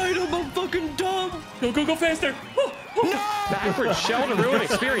 I'm fucking dumb. Go faster. Backward shell to ruin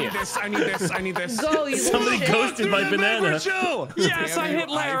experience. I need this. I need this. Go, you Somebody little shit. ghosted my banana. Yes, I hit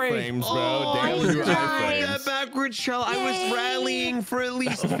Larry. Iframes, bro. Damn Oh, you nice. iframes. That backward shell. I was rallying for at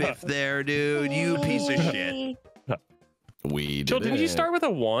least 5th there, dude. You piece of shit. We Jill, did didn't you it. start with a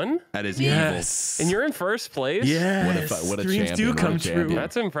 1? That is Yes. And you're in first place? Yes. What a Dreams champion, do what a come champion. true.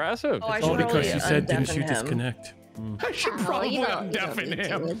 That's impressive. Oh, I All should because probably she said, didn't you undeafen him. disconnect? I should probably undeafen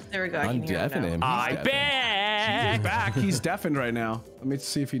him. There we go. I can hear Undeafen him. I He's deafened. He's bet. back. He's deafened right now. Let me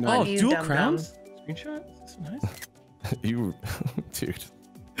see if he knows. Oh, you dual dumb crowns? Screenshot? That's nice. You, dude.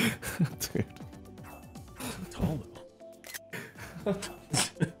 Dude. Tall though.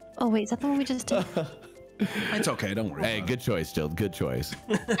 Oh wait, is that the one we just did? It's okay. Don't worry. Hey, good choice, Jill. Good choice.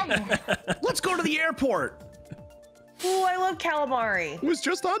 Let's go to the airport. Ooh, I love calamari. It was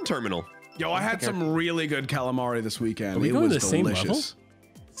just on terminal. Yo, I had some really good calamari this weekend. Are we it going was to the same level? delicious.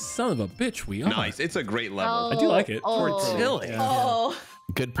 Son of a bitch, we are. Nice. It's a great level. I do like it. Tortilli. Oh,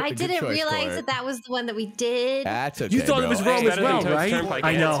 Good. I good didn't choice, realize Court. that that was the one that we did. That's okay. You thought bro. it was Hey, Rome as better well, than Toad's right? Turnpike.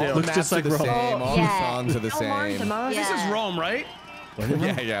 I know. Yeah, the Looks maps just are like the Rome. same. All Yeah. the songs are the calamari, same. Tomas. This is Rome, right?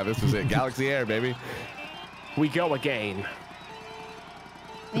 Yeah, this is it. Galaxy Air, baby. We go again.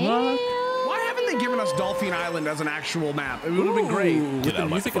 Why haven't they given us Dolphin Island as an actual map? It would have been great. With the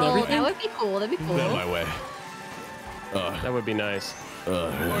music and Oh, everything. that would be cool. That'd be cool. way. That would be nice.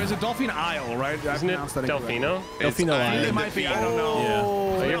 Or is it Dolphin Isle, right? I Isn't it pronounced that incorrectly. Delfino? Delfino It Island. might be. I don't know. Yeah.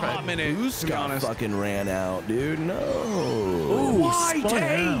 Oh, you're A hot fine. minute, to be honest. Fucking ran out, dude. No. Ooh, Why, spun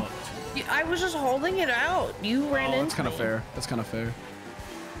Tay? out. I was just holding it out. You ran Oh, into that's kind of me. fair. That's kind of fair.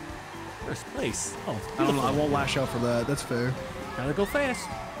 First place. Oh, I don't know. I won't lash out for that. That's fair. gotta go fast.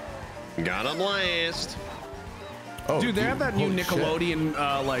 Got a blast. Oh, Dude, they have that new holy shit.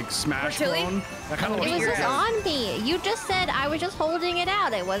 Nickelodeon like Smash Tilly? phone. That kind of It looks was your just ass. on me. You just said I was just holding it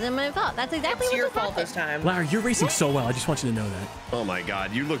out. It wasn't my fault. That's exactly It's what your just fault happened. this time. Larry, you're racing so well. I just want you to know that. Oh my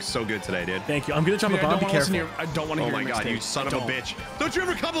God, you look so good today, dude. Thank you. I'm gonna drop Dude, a I bomb. don't Be want to listen careful. to your. I don't want to Oh hear my your God, you mixtape. son of I a don't. bitch. Don't you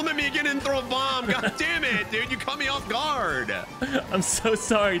ever compliment me again and throw a bomb. God damn it, dude. You caught me off guard. I'm so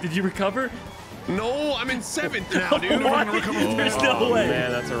sorry. Did you recover? No, I'm in 7th now, dude. Why? There's no Oh, way.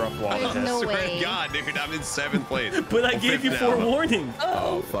 man, that's a rough wall. There's no I swear way. to God, dude, I'm in 7th place. But I Well, gave you 5th now. forewarning.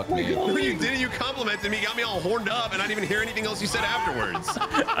 Oh, fuck me. No, you didn't. You complimented me, got me all horned up, and I didn't even hear anything else you said afterwards.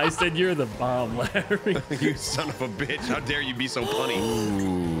 I said you're the bomb, Larry. You son of a bitch. How dare you be so funny?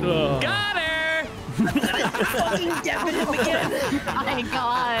 Ugh. Got her! Fucking deafen him again. Oh my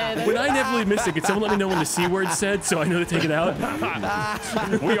god. When I inevitably miss it, could someone let me know when the C word said so I know to take it out?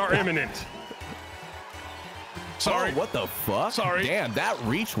 We are imminent. Sorry. Oh, what the fuck? Sorry. Damn, that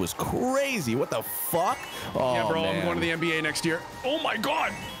reach was crazy. What the fuck? Oh, Yeah, bro. man. I'm going to the NBA next year. Oh my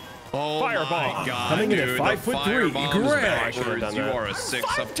God. Oh Fireball. my God, Coming in at dude. 5'3", The firebomb is Greg. I should've backwards. done You that. are a sick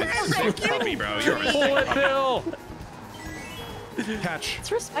puppy, bro. You're a Pull it, Bill! Catch.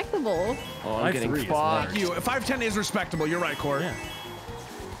 It's respectable. Oh, I'm getting 5'3" is fucked. You. 5'10" is respectable. You're right, Court. Yeah.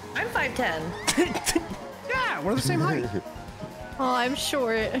 I'm 5'10". Yeah, we're the same height. Oh, I'm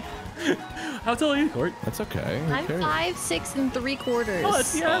short. How tall are you, Court? That's okay. I'm 5'6 3/4. Oh,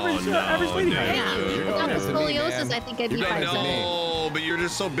 that's the average, no, average lady dude. height. Yeah, You're without the going to me, scoliosis, man. I think I'd be You're going to 5'7". No, but you're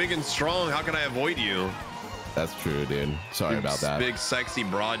just so big and strong. How can I avoid you? That's true, dude. Sorry about that. Big, sexy,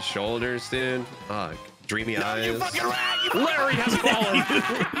 broad shoulders, dude. Fuck. Dreamy eyes. You fucking rat! You Larry has fallen.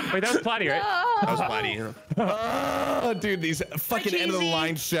 Wait, that was Platy, right? That was Platy. Oh, dude, these fucking end of the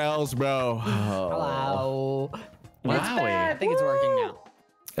line shells, bro. Oh. Hello. Wowie. I think it's working now.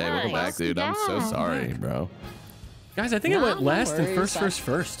 Hey, welcome back, Nice. dude. I'm so Yeah. sorry, bro. Guys, I think I No, went no last and worries.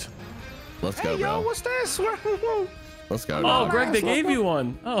 first. Let's go, Hey, yo, bro. what's this? Let's go. Oh, dog. Greg, they gave you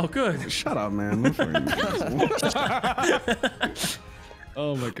one. Oh, good. Shut up, man.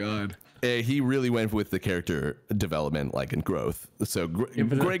 Oh my God. He really went with the character development, like, and growth. So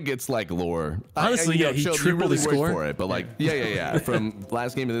Greg gets like lore. Honestly, you yeah, know, he Chilled, you tripled really his worked score. for it, but like, yeah. From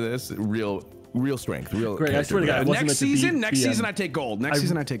last game to this, real strength, real. Greg, I character swear to God, I development. wasn't Next meant to season, be next BM. season I take gold. Next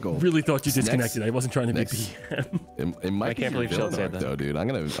season I take gold. Really thought you disconnected. I wasn't trying to be next- BM. It might I be can't your believe Chilled villain said arc, that. though, dude.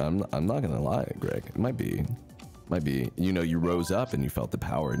 I'm not gonna lie, Greg. It might be. You know, you rose up and you felt the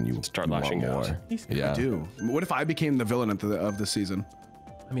power and you Start you want lashing out. more. He's- Yeah. I do. What if I became the villain of the season?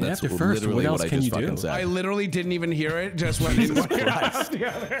 I mean, That's after first, what literally else I can just you do? fucking said. I literally didn't even hear it. Just went in.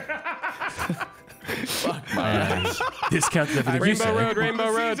 Discount everything you Rainbow said. Road,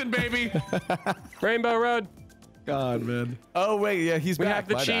 Rainbow Road, Season, baby. Rainbow Road. God, man. Oh wait, yeah, he's We back. have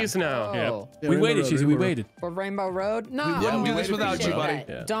the My cheese bad. now. Oh. Yeah, We Rainbow waited, Road, Cheesy. We Rainbow Road. waited. For Rainbow Road? No, wouldn't I do this without you, appreciate buddy.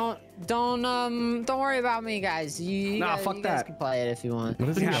 that. Yeah. Don't worry about me, guys. Nah, fuck you guys that. can play it if you want. What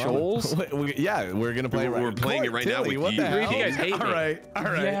is Yeah. Shoals? Yeah, we're gonna play. We're playing it right now with What you. the hell? You guys hate All me. right. All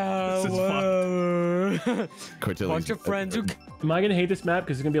right. Yeah, This is fun. Cortilli's- Bunch of friends who Am I gonna hate this map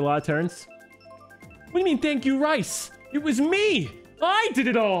because there's gonna be a lot of turns? What do you mean, thank you, Rice? It was me! I did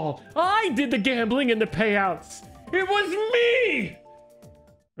it all! I did the gambling and the payouts! It was me!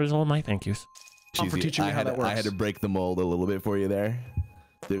 Where's all my thank yous? For Cheesy, teaching me I how had that I had works. to break the mold a little bit for you there.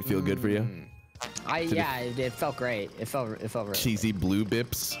 Did it feel good for you? yeah, it felt great. It felt really Cheesy blue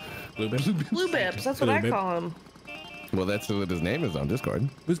bips. Blue Bips, that's what Blue I Bip. call him. Well, that's what his name is on Discord.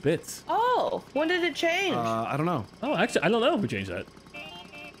 Who's Bits? Oh, when did it change? I don't know. Oh, actually, I don't know who changed that.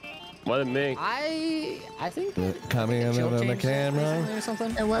 Wasn't me. I think Coming on Chill the changed camera. recently or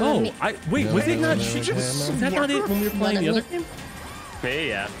something. It wasn't Oh, me. wait, was it not? Was that not it when we were playing the other game? Me,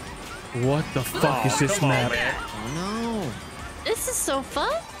 yeah. What the fuck is this Come on, map? man. Oh This is so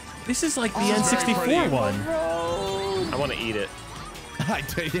fun. This is like the N64 one. I want to eat it. I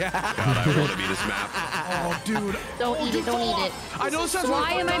did, yeah. God, I want to be this map. Oh, dude. Don't eat it. Don't eat it. I know it sounds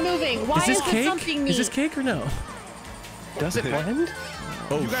Why am I moving? Why Is this is it cake? something me? Is this cake or no? Does it blend?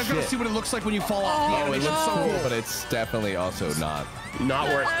 Oh, You guys gotta shit. see what it looks like when you fall off. The Oh, it animation's looks so cool, cool. but it's definitely also not. Not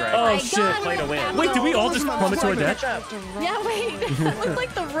worth, Greg. Oh my shit! God, Play to win. Wait, did we all just plummet to our death? Yeah, wait. That looked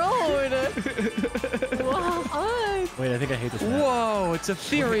like the road. Whoa. Wait, I think I hate this map. Whoa, it's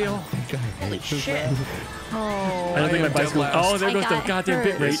ethereal. Holy shit. Oh. I don't think my bicycle. Oh, there I goes the got goddamn hurt.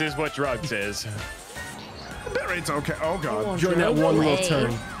 bit rate. This is what drugs is. Bit rate's okay. Oh, God. During that one little way.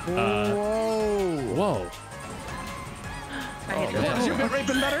 turn. Whoa. Whoa. Has your bit rate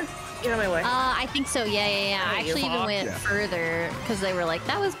been better? Get out of my way. I think so. Yeah. I actually even went further because they were like,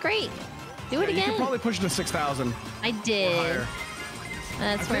 "That was great. Do it You could again." probably push it to 6,000. I did. Higher.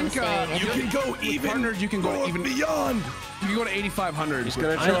 That's what I'm saying. You can go even. Partnered, you can go even beyond. You can go to 8,500. He's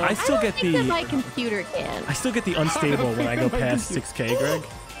gonna show I still get think that my the. computer can. I still get the unstable when I go past 6K, Greg.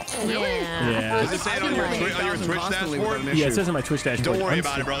 Yeah. Yeah. Does it say it on your, on your Twitch dashboard? Yeah, it says on my Twitch dashboard. Don't worry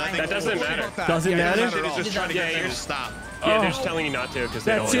about it, bro. That doesn't matter. Doesn't matter? It's just trying to get you to stop. Yeah, they're just telling you not to because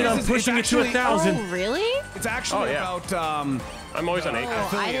they That's don't it. want I'm pushing it to actually- 1,000. Oh, really? It's actually Oh, yeah. about I'm always on 8. Oh, I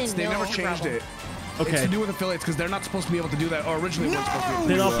affiliates. didn't They know. never changed it. It's Okay. to do with affiliates because they're not supposed to be able to do that. Or originally weren't supposed to be able to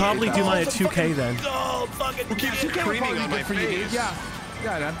Then do I'll that. probably do mine at 2K then. Oh, fucking. Who keeps 2K would screaming probably on be my good for you, dude. face? Yeah.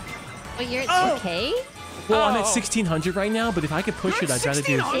 Yeah, man. But you're at 2K? Well, I'm at 1,600 right now, but if I could push it, I'd rather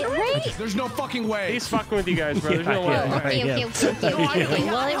do. It, right? There's no fucking way. He's fucking with you guys, bro. There's no way. Yeah. Okay.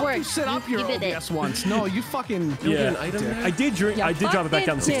 Well, it You worked. sit up You your did it. OBS once. No, you fucking. Yeah, I did drop it back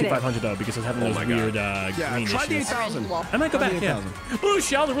down to fucking did it. 6,500 though because I was having those weird Yeah, green try the issues. 8,000. I might go Try back. the Yeah. 8,000. Ooh,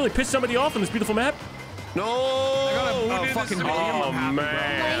 Sheldon really pissed somebody off on this beautiful map. No! got a Who did this fucking to me? bomb. Oh,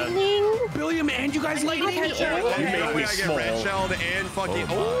 man. Lightning? Billiam and you guys lightning. You Oh, made yeah, me I get red small. shelled and fucking.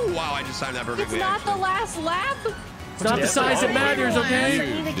 Oh, wow, I just timed that It's perfectly. not the last lap. It's not the size that matters,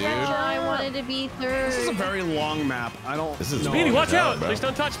 okay? I wanted to be This is a third. very long map. I don't. This is know. Speedy, watch out! Please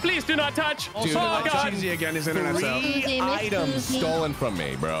don't touch. Please do not touch. Also, Oh, God. Cheesy again. His internet's out. Three items stolen from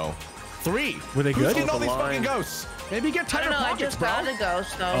me, bro. 3. Were they Who's good? getting all these The fucking line. ghosts? Maybe get I tighter don't know. I pockets, just bro. got a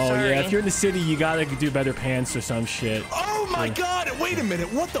ghost though. Oh Sorry. yeah, if you're in the city, you gotta do better pants or some shit. Oh my god, wait a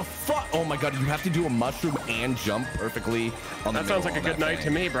minute. What the fuck? Oh my god, you have to do a mushroom and jump perfectly on the That sounds like a middle good on that night to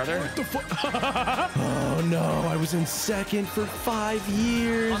thing. me, brother. Oh no, I was in second for 5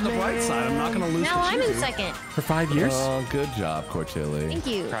 years. On the bright side, I'm not gonna lose. Now to I'm in Cheesy. second. For 5 years? Oh, good job, Cortilli. Thank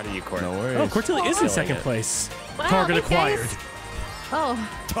you. Proud of you, Court. No worries. Oh, Cortilli is in Killing second it. place. Wow, Target thanks, guys. acquired. Oh,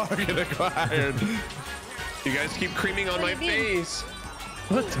 Target acquired. You guys keep creaming on my What do you mean? face.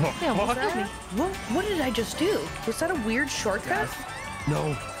 What the yeah, what's What? that? What did I just do? Was that a weird shortcut?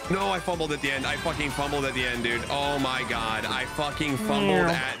 No. No, I fumbled at the end. I fucking fumbled at the end, dude. Oh my god. I fucking fumbled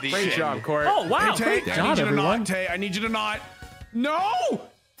at the Great end. job, Court. Oh wow, Tay, great I job, need you to everyone. not. Tay, I need you to not. No.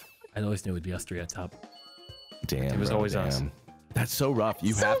 I always knew it would be us three at top. Damn. It was bro, always damn. us. That's so rough.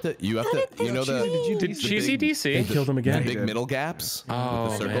 You have to. You know the. Did Cheesy They DC? killed him The again. big middle gaps. Oh,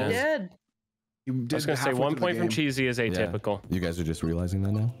 with the man. circles. Did. You I did was gonna say halfway 1 through the point from game. Cheesy is Yeah. atypical. You guys are just realizing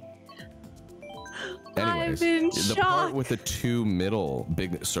that now. Anyways, in the shock. part with the 2 middle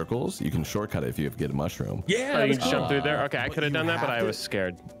big circles, you can shortcut it if you get a mushroom. Yeah, Oh, you can jump through there? Okay, I But could have you done that, but have I to- was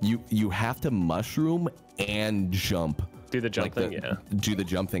scared. You have to mushroom and jump. Do the jump thing, yeah. Do the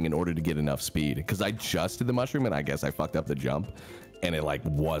jump thing in order to get enough speed. Because I just did the mushroom and I guess I fucked up the jump. and it like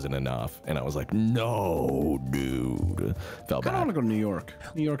wasn't enough, and I was like, no, dude, felt I bad. want to go to New York.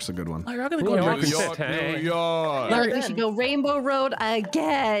 New York's a good one. I'm gonna go to New York. Hey. Larry, we should go Rainbow Road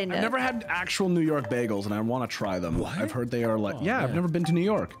again. I've never had actual New York bagels, and I want to try them. What? I've heard they are like, Oh, I've man. never been to New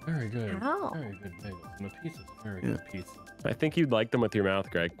York. Very good. Wow. Very good bagels. And the pizza's very good pizza. I think you'd like them with your mouth,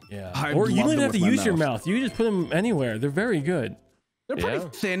 Greg. Yeah. I'd Or you love don't even them have to with my use your mouth. mouth. You can just put them anywhere. They're very good. They're pretty Yeah.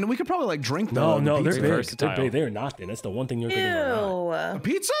 thin. We could probably like drink them. No, on no, the they're pizza. big. Versatile. They're big. They're not thin. That's the one thing you're thinking about. Ew. The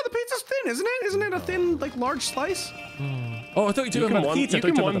pizza? The pizza's thin, isn't it? Isn't it a thin, like, large slice? Oh, I thought you were You talking can about one- pizza. I you thought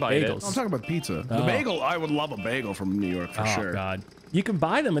you can were one talking bite it. about I'm bagels. talking about pizza. The Oh. bagel, I would love a bagel from New York for sure. God. You can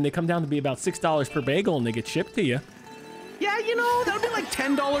buy them and they come down to be about $6 per bagel and they get shipped to you. Yeah, you know, that would be like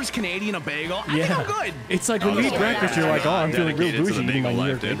 $10 Canadian a bagel. I think I'm good. It's like when you eat breakfast, you're like, oh, I'm feeling real Dedicated to the bougie eating my bagel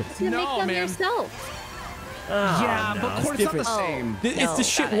New life, York dude. bagels. You No, make them man. yourself. Yeah, no, but it's Court, it's not the different. same. It's the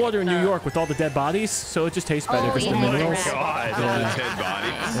shit got it. water in New York with all the dead bodies, so it just tastes better Oh, because of the yeah. minerals. God. Those dead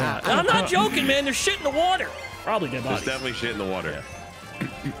bodies. Yeah. I'm not joking, man. There's shit in the water. Probably dead There's bodies. definitely shit in the water.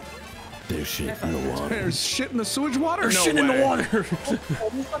 There's shit in the water. There's shit in the sewage water? There's No shit in the way. water.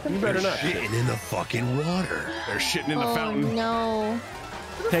 You better not. Shitting in the fucking water. They're shitting in the Oh fountain. no.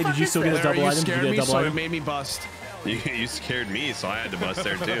 Hey, did you still get a Larry, double you item? Did you scared get a me, double so it item? made me bust. You scared me, so I had to bust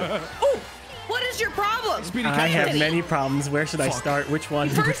there too. What is your problem? Speedy I have Anthony. many problems. Where should I start? Which one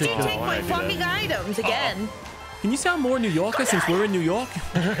in First you particular? take my fucking items again. Can you sound more New Yorker since we're in New York?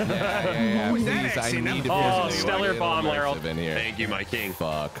 Yeah, Who's that please, I accent? need to Oh, visit. stellar bomb, Laryl. In here. Thank you, my king.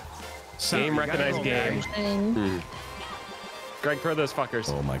 Fuck. Game recognized game. And Greg, throw those fuckers.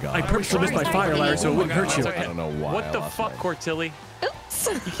 Oh my god. I purposely missed my fire, Larry, so it wouldn't hurt you. I don't know why. What I the lost fuck, my- Cortilli? oops.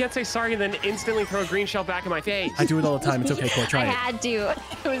 You can't say sorry and then instantly throw a green shell back in my face. I do it all the time. It's okay, Cole. I Try it. had to.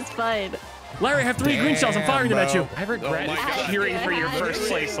 It was fun. Larry, I have 3 green shells. I'm firing them at you. I regret Oh my God. cheering for your I first had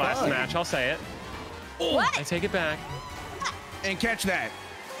place last match. I'll say it. What? I take it back. And catch that.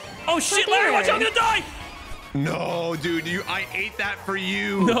 Oh shit, Larry! Watch out! I'm gonna die! No, dude, I ate that for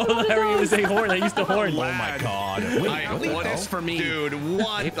you. No, Larry, it was a horn. I used a horn. Oh my god. I What the want hell? this for me, dude.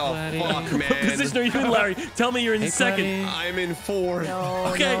 What the buddy. fuck, What position man? are you in, Larry? Tell me you're in second. buddy. I'm in 4th. No,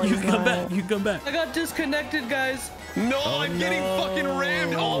 Okay, no, you can come no. back. You can come back. I got disconnected, guys. No, I'm getting fucking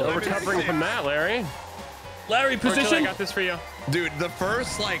rammed. Oh, We're I'm in recovering 6th. from that, Larry. Larry, Cortilli, I position. got this for you. Dude, the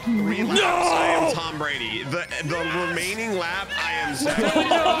first like 3 laps, I am Tom Brady. The remaining lap, I am Zach.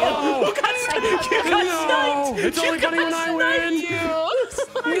 You got sniped. It's only funny when I win.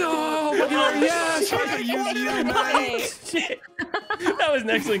 No, but yes. Shit. That was an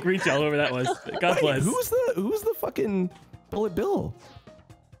excellent green shell, whoever that was. God bless. Who's the fucking Bullet Bill?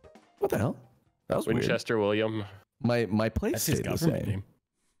 What the hell? That was weird. Winchester William. My place That's his stayed the government same. name.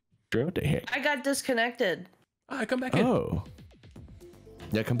 What the heck? I got disconnected. I come back in. Oh.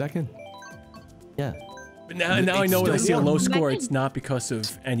 Yeah, come back in. Yeah. But now I know when I still see a low Come back score, in. it's not because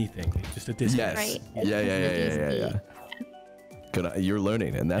of anything. It's just a distance. Yes. Right. Yeah. You're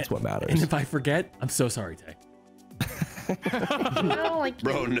learning, and that's what And matters. if I forget, I'm so sorry, Tay. No, like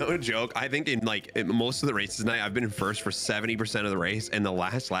Bro, no joke. I think in most of the races tonight, I've been in first for 70% of the race, and the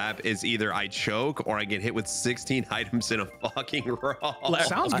last lap is either I choke or I get hit with 16 items in a fucking row.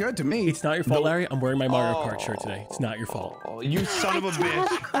 Sounds good to me. It's not your fault, Larry. I'm wearing my Mario Kart shirt today. It's not your fault. Oh, you son of a I have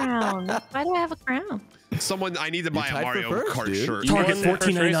bitch. a crown. Why do I have a crown? Someone, I need to buy a tied for Mario first, Kart dude. shirt. You Target won that first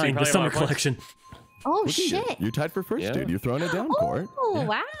race, you $14.99, the probably summer want points. collection. Oh Look at you. shit. You're tied for first, Yeah. dude. You're throwing it down, Court. Oh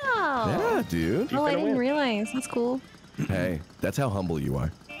wow. Yeah, dude. Oh, I gonna didn't win. realize. That's cool. Hey, that's how humble you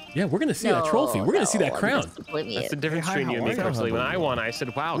are. Yeah, we're gonna see that trophy. We're gonna see that crown. That's the difference Hey, hi, between you and me, how are you? Cortilli. When I won, I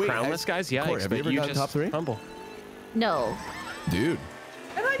said, wow, Wait, crownless guys, Corey, yikes. have you But ever you gotten just top 3? humble. No. Dude,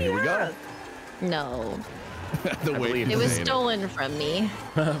 I thought here we go. No. The I way believe It you. was saying stolen from me.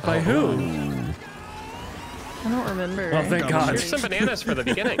 By who? I don't remember. Oh, thank God. Here's some bananas for the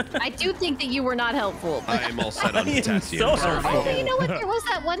beginning. I do think that you were not helpful. I But am all set on I am potassium. so Sorry. helpful. oh, you know what? There was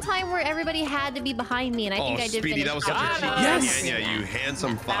that one time where everybody had to be behind me, and I think Oh, I did Speedy, finish that was top such a three. cheat. Yes. Yeah, you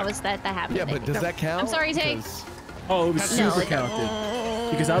handsome That fuck. was that happened. Yeah, but does that count? I'm sorry, Tay. 'Cause- Oh, it was No, super it- counted.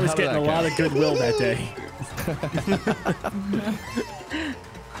 Because I was How did getting a that lot count? of goodwill that day.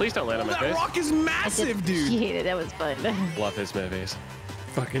 Please don't land on my That face. rock is massive, dude. He hated it. That was fun. Love his movies.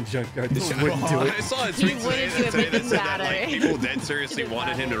 Fucking junkyard just wouldn't do it. I saw a He tweet wouldn't today do that it said that matter. like people dead seriously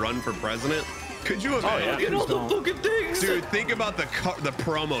wanted him to run for president. Could you imagine? Look at all the fucking things. Dude, think about the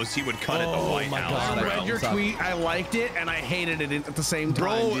promos he would cut at the White House. I bro. read your tweet. I liked it and I hated it at the same time.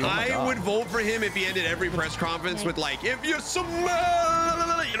 Bro, dude. I would vote for him if he ended every press conference with like, if you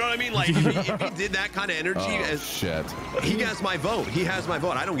smell, you know what I mean? Like, if he did that kind of energy, Shit. he has my vote. He has my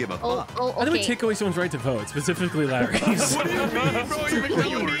vote. I don't give a fuck. How do we take away someone's right to vote, specifically Larry's? What do you mean, bro? You're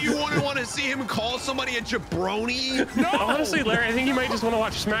telling me you wouldn't want to see him call somebody a jabroni? No. Honestly, Larry, I think you might just want to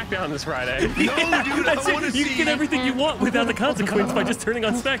watch SmackDown this Friday. No, dude, I want to see. You can get everything you want without the consequence by just turning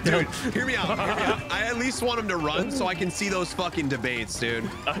on SmackDown. Dude, hear me out. I at least want him to run so I can see those fucking debates, dude.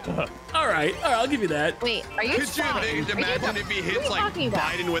 All right, I'll give you that. Wait, are you? Could you imagine if he hits like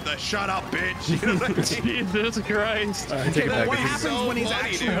Biden with a "shut up, bitch"? You know what I mean? Jesus Christ. Okay, but what happens when he's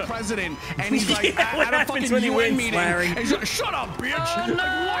actually president and he's like at a fucking UN meeting and he's like, shut up, bitch? Oh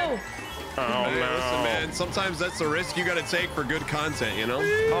no! Oh Man, no. listen, man. Sometimes that's the risk you got to take for good content, you know?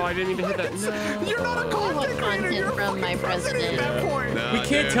 Oh, I didn't even hit that. No. You're not a content creator. You're from my president. Nah, We can't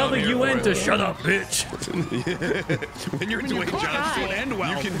dude, tell I'm the here UN for to it. shut up, bitch. When you're Dwayne Johnson, end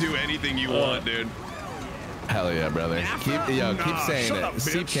well. you can do anything you want, dude. Hell yeah, brother. Keep saying shut it. up, Keep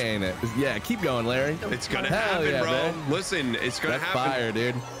bitch. saying it. Yeah, keep going, Larry. It's gonna Hell happen, yeah, bro. man. Listen, it's gonna That's happen. fire,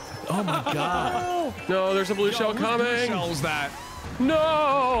 dude. Oh my god. No, there's a blue shell coming. Shells that.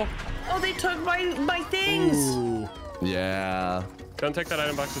 No. Oh, they took my things. Ooh. Yeah. Don't take that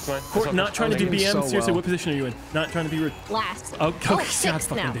item box. It's mine. Court, not trying to do doing BM. so Seriously, well. what position are you in? Not trying to be rude. Last. Oh, okay, God sixth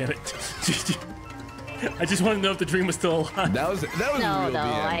fucking now. damn it. I just want to know if the dream was still alive. That was No, real no, BM, dude.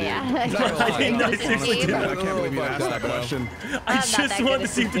 I Not gonna lie. didn't know. I seriously Game. didn't. I can't believe you asked that question. I I'm not just that wanted good to at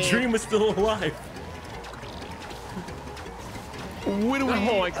see if the this game. dream was still alive.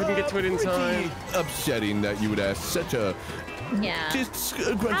 Oh, I couldn't get to it in time. Upsetting that you would ask such a Yeah. just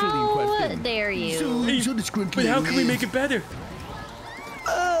a gruntling How question. dare you? But how can we make it better?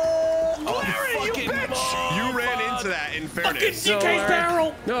 Larry, you bitch! You ran into that in fairness. DK's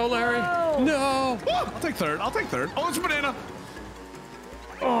barrel! No, Larry. No. I'll take third. I'll take third. Oh, it's a banana.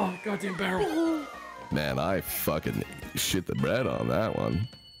 Oh, goddamn barrel. Man, I fucking shit the bread on that one.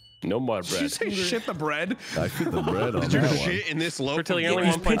 No more Did you bread. say shit the bread? I shit the bread on Did that you one. shit in this loaf? Fertility only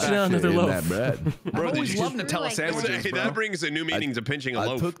He's one point pinching out back. another In loaf. that bread. Bro, I've always did you- loved Nutella Like, sandwiches, Hey, bro. that brings a new meaning to pinching a I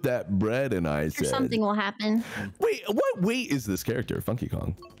loaf. took that bread and I said, Something will happen. wait, what weight is this character, Funky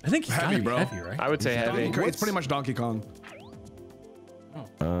Kong? I think he's Heavy, gotta be bro. heavy, right? I would say heavy. Donkey Kong. It's pretty much Donkey Kong.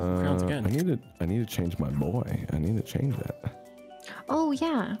 Crowns again. I need to change my boy. I need to change that. Oh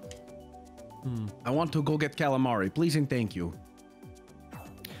yeah. I want to go get calamari, please and thank you.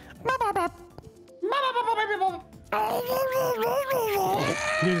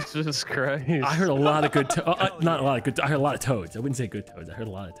 Jesus Christ. I heard a lot of good, not a lot of good. I heard a lot of toads. I wouldn't say good toads. I heard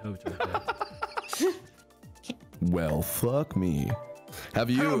a lot of toads. Right there. Well, fuck me. Have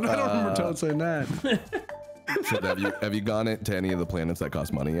you? I don't remember Toad saying that. Sid, have you gone to any of the planets that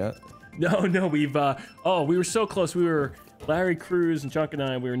cost money yet? No, we've. We were so close. We were Larry, Cruz, and Chunk and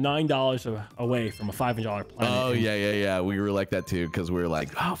I. We were $9 away from a $500 planet. Oh yeah. We were like that too because we were like,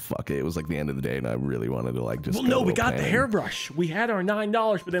 oh fuck it. It was like the end of the day, and I really wanted to like just. Well, go no, to we a got the planet. hairbrush. We had our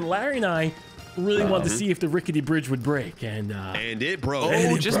 $9, but then Larry and I really wanted to see if the rickety bridge would break, and it broke.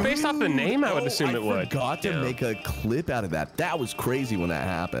 Oh, just based off the name, I would assume it would. I forgot to make a clip out of that. That was crazy when that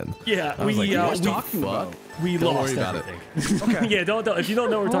happened. yeah, I was like, what are you we talking about? we Don't lost worry about everything. it. Okay. Yeah, don't. If you don't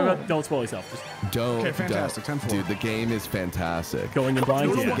know what we're talking about, don't spoil yourself. Just Don't. Okay, fantastic. don't. 10-4. Dude, the game is fantastic. going in blind. I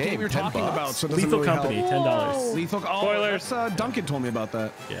don't know Yeah. what game we were talking $10. about, so it doesn't Lethal really Company, help. $10. Lethal. Oh, Spoilers. that's, Duncan told me about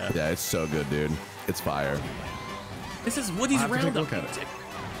that. Yeah. Yeah, it's so good, dude. It's fire. This is Woody's I'll have to take a Roundup. look at it.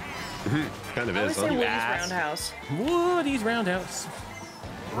 Kind of I is. always say Huh? Woody's ass. Roundhouse. Woody's Roundhouse.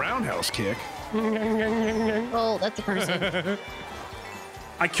 Roundhouse kick. Oh, that's a person.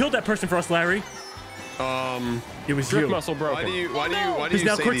 I killed that person for us, Larry. It was Grip you. muscle broken. Why do you Because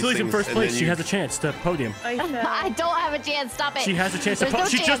now say these Cortelia's in things first and place. then She you- has a chance to podium. I don't have a chance. Stop it. She has a chance to There's no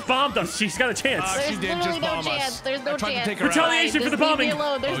She chance. just bombed us. She's got a chance. There's She did literally just no bomb us. chance. There's no I tried to chance. take her out. Retaliation for the Just leave bombing. me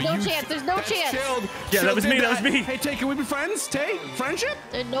alone. There's no chance. There's no chance. Yeah, that was me. That was me. Hey, Tay, can we be friends? Tay, friendship?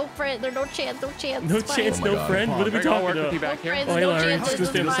 There's no friend. There's no chance. No chance. No It's chance, fine. Oh my no God. friend. What are we I'll talking work with you about? back here. friends, Oh, hey, no Larry. chances.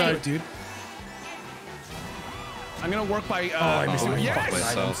 Just stand It's aside. fine. Dude. I'm gonna work by. I missed it. yes!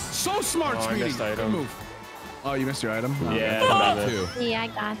 myself. So smart, Oh, I sweetie. missed Good item. move. Oh, you missed your item? Yeah. Oh, two. Yeah, I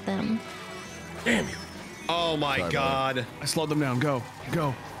got them. Damn you. Oh my Sorry, God. I slowed them down. Go.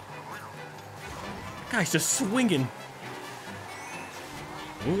 Go. Guy's just swinging.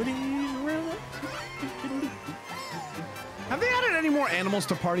 Woody's Roundup. Have they added any more animals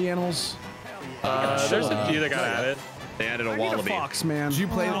to party animals? There's a few that got added. They added a I need a wallaby. fox, man. Did you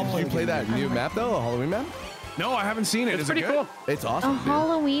play that new map though, the Halloween map? No, I haven't seen it. It's Is pretty it good? cool. It's A awesome. Dude.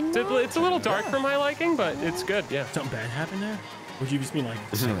 Halloween. It's a little dark for my liking, but it's good. Yeah. Something bad happened there? Or do you just mean like?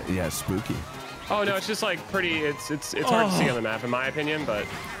 Yeah, spooky. Oh no, it's just like pretty. It's hard to see on the map in my opinion, but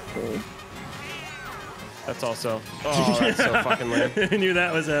that's also. Oh, that's so fucking lame. I knew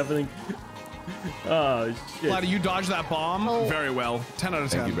that was happening. Oh shit! Platy, you dodged that bomb very well. 10 out of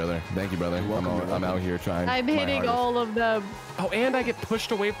 10. Thank you, brother. Thank you, brother. I'm out here trying. I'm my hitting hardest. all of them. Oh, and I get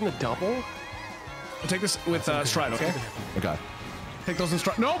pushed away from the double. I'll take this with stride, okay? Okay. Take those in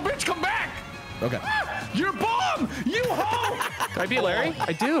stride. No, bitch, come back! Okay. Your bomb! You hoe! Did I beat Larry?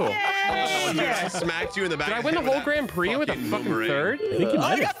 I do. Oh, dude, I smacked you in the back. Did I of win the head with whole that Grand Prix with a fucking boomerang. third? I think you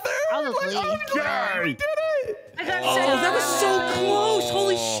might have. Probably. We did it! I got Oh, that was so close!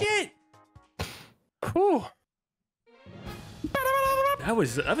 Holy shit! Whew. That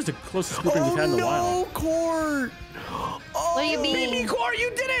was the closest grouping we've had in a while. Court. What do you mean? Baby core, you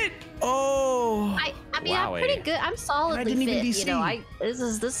did it! Oh. I mean, I'm pretty good. I'm solidly didn't even fit. You know,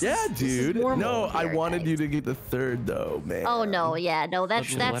 DC. this Yeah, is dude. normal No, I here, wanted guys. you to get the third, though, man. Oh no, yeah, no,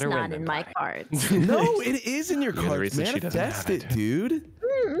 that's Let her win not then, in my bye. cards. No, it is in your You're the cards. reason she doesn't Manifest have it, it. dude.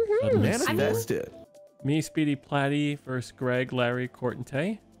 Mm-hmm. Manifest it. Me, Speedy, Platty versus Greg, Larry, Court, and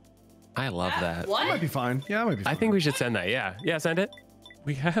Tay. I love that. That might be fine. Yeah, that might be fine. I think we should send that. Yeah. Yeah, send it.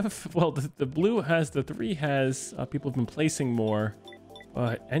 We have, well, the blue has, the 3 has, people have been placing more,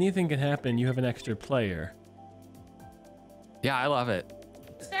 but anything can happen. You have an extra player. Yeah, I love it.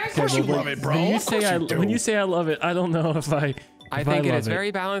 Of course you love it, bro. When you Of course say you do. when you say I love it, I don't know if I. I if think it love is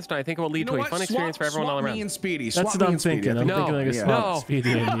very balanced, and I think it will lead You know to a what? fun experience for everyone all swap around. me and Speedy. That's Swap what me I'm and Speedy. thinking. I'm No, thinking like a yeah. swap No.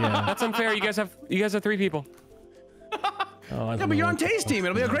 Speedy and yeah. That's unfair. You guys have 3 people. Oh, I Yeah, don't but you're know. on Tay's team.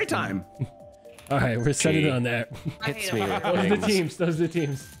 It'll be a great time. All right, we're setting it on that. Hits me. with Those are the things. teams. Those are the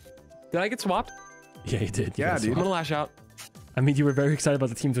teams. Did I get swapped? Yeah, you did. Yeah, Yes. dude. I'm gonna lash out. I mean, you were very excited about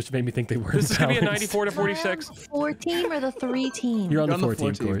the teams, which made me think they were. This is gonna be a balanced. 94 to 46. 4 team or the 3 team? You're on the You're on the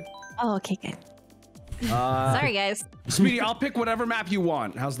 14 14. court. Oh, okay, good. Sorry, guys. Speedy, I'll pick whatever map you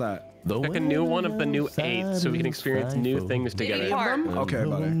want. How's that? Pick a new one of the new 8 so we can experience new things together. Park. Okay,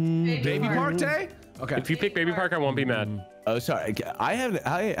 buddy. Baby Park Tay? Okay. If you pick Baby Park, I won't be mad. Oh, sorry. I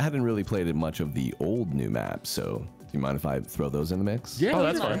hadn't really played it much of the old new maps, so do you mind if I throw those in the mix? Yeah, Oh,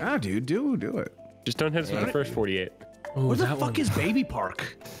 that's fine. Yeah, dude, do it. Just don't hit us with the first 48. Ooh, Where the that fuck one. is Baby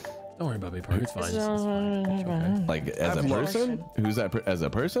Park? Don't worry about Baby Park. It's fine. It's fine. It's okay. Like as a I've looked. person? Who's that as a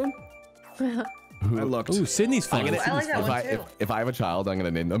person? I looked. Ooh, Sydney's fun. I like that one too. If I have a child, I'm gonna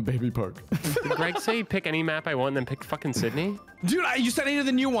name them Baby Park. Did Greg say pick any map I want and then pick fucking Sydney? Dude, you said any of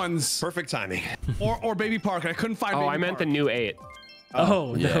the new ones. Perfect timing. Or Baby Park. I couldn't find Oh, Baby I meant the Park. new 8.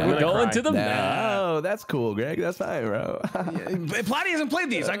 Oh, yeah. no, I'm we're gonna going cry. to the map. No, that's cool, Greg. That's fine, bro. Platy hasn't played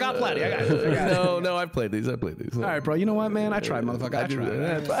these. I got Platy. I got it. No, I've played these. All right, bro. You know what, man? I tried, motherfucker. I tried.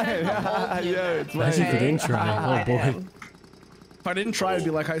 That's fine. Yeah, it's fine. Imagine if you didn't try. Oh boy. If I didn't try, it'd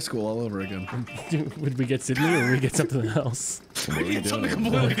be like high school all over again. Would we get Sydney or would we get something else? It's something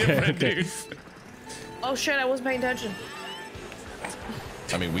completely different, dude. Oh shit, I wasn't paying attention.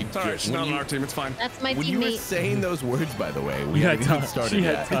 I mean, we. It's all right. She's not on our team. It's fine. That's my When you were teammate. saying those words, by the way, we We had hadn't time. even started She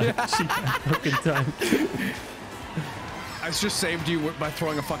yet. had time. She had fucking time. I just saved you by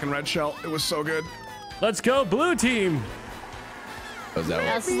throwing a fucking red shell. It was so good. Let's go, blue team. Was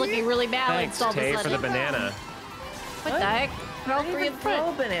that This is looking really Thanks, balanced all of a Tay, for the sudden. banana. What the heck? They're all 3 in Throw a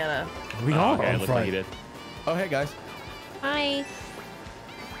front. banana. We Oh, all okay, are it in looked like front. you did. Oh, hey guys. Hi.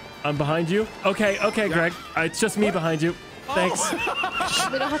 I'm behind you. Okay, Greg. It's just me behind you. Thanks.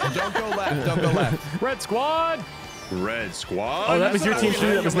 We don't have to. Don't go left. Don't go left. Red Squad! Red squad. Oh, that was your team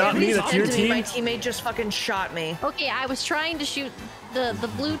too. That was not me. That's your My team. teammate just fucking shot me. Okay, I was trying to shoot the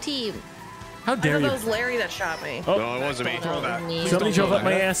blue team. How I dare thought you? that was Larry that shot me. Oh, No, it wasn't me. Throw that. somebody drove up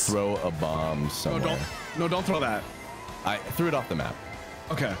my ass. Throw a bomb No, somewhere. don't throw that. I threw it off the map.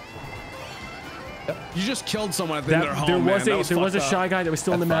 Okay. You just killed someone at the end of their home, There man. was That a fucked up. shy guy that was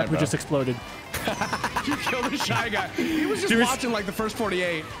still on the That's map fine, who bro. just exploded. You killed a shy guy. He was just There was- watching like the first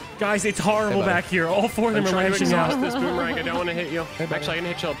 48. Guys, it's horrible Hey, buddy. back here. All 4 of them I'm are trying to lashing exhaust out. this boomerang. I don't want to hit you. Actually, I can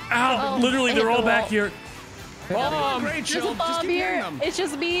hit Chilled. Ow! Oh, Literally, I they're hit all the back wall. here. Bomb! Great, There's chill. a Just bomb keep hitting here. them. It's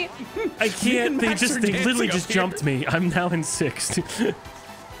just me. I can't. They Max are literally dancing just up here. jumped me. I'm now in 6th.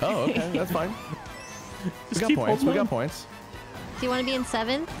 Oh, okay. That's fine. We got keep points. We holding got on. points. Do you want to be in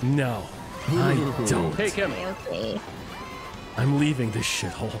 7? No, I don't. Take him. Okay. I'm leaving this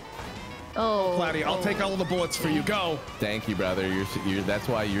shithole. Oh. Platy, I'll take all of the bullets for you. Go. Thank you, brother. You're that's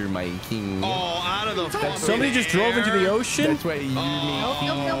why you're my king. Oh, out of the fucking Somebody just drove into the ocean. That's why you're Nope,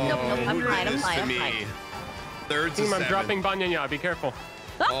 nope, nope, nope, nope. I'm Who did fine, I'm this fine, to I'm me? fine. Third to Team, I'm seven. dropping Banyanya. Be careful.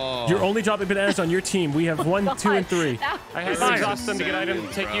 You're only dropping bananas on your team. We have 1, 2, and 3. I had to exhaust them to get items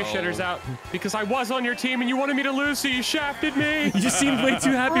to take you shitters out because I was on your team and you wanted me to lose, so you shafted me. You just seemed way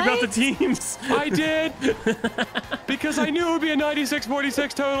too happy about the teams. I did because I knew it would be a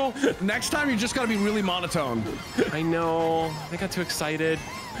 96-46 total. Next time, you just got to be really monotone. I know. I got too excited.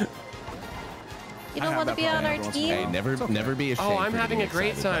 You don't want to be on our team? Hey, never be ashamed. Oh, I'm having a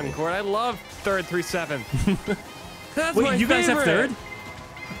great time, Court. I love 3rd, 3, 7. That's Wait, my you guys have favorite. 3rd?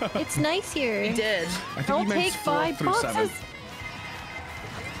 It's nice here. You did. I think Don't he meant take 4 5 through 7. boxes.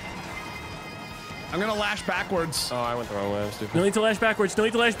 I'm gonna lash backwards. Oh, I went the wrong way. I'm stupid. No need to lash backwards. No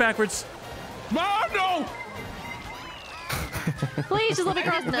need to lash backwards. No! Please just let me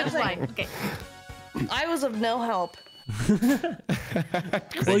cross. No, it's fine. Okay. I was of no help.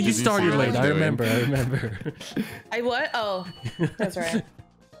 Well, you started late. I remember. I what? Oh, that's right.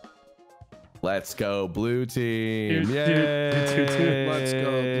 Let's go, blue team. Dude, Yay. Let's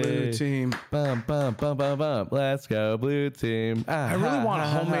go, blue team. Bum, bum, bum, bum, bum. Let's go, blue team. I really want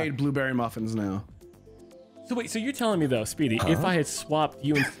homemade blueberry muffins now. So wait, so you're telling me though, Speedy, if I had swapped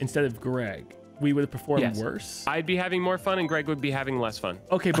you instead of Greg, we would have performed worse? I'd be having more fun and Greg would be having less fun.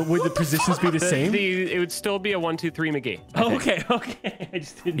 Okay, but would the positions be the same? It would still be a 1, 2, 3 McGee. Oh, okay. I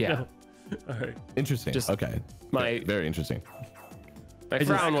just didn't know. All right. Interesting. Okay. Very interesting. My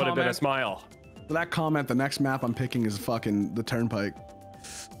frown would have been a smile. For that comment, the next map I'm picking is fucking the Turnpike.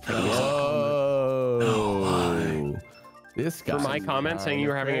 Oh. This guy. For my comment saying you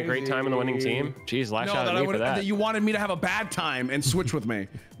were having a great time on the winning team? Jeez, lash out at me for that. That you wanted me to have a bad time and switch with me.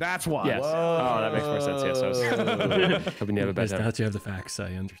 That's why. Yes. Oh, that makes more sense. Yes, I was hoping you have a bad time. Now that you have the facts,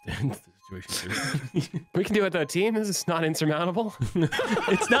 I understand the situation. We can do it though, team. This is not insurmountable.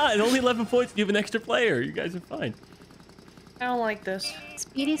 It's not. Only 11 points. You have an extra player. You guys are fine. I don't like this.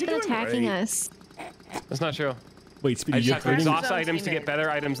 Speedy's been attacking us. That's not true. Wait, Speedy, I you're just have to hurting? exhaust items to get better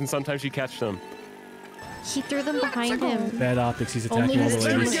items, and sometimes you catch them. He threw them behind him. Bad optics. He's Only attacking all his the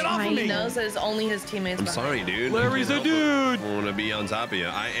ladies. teammates behind He him. knows that it's only his teammates. I'm behind sorry, him. dude. Larry's a dude. I want to be on top of you.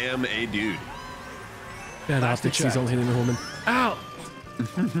 I am a dude. Bad optics. He's only hitting the woman. Ow!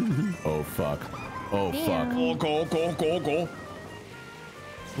 Oh, fuck. Oh, Damn. fuck. Go.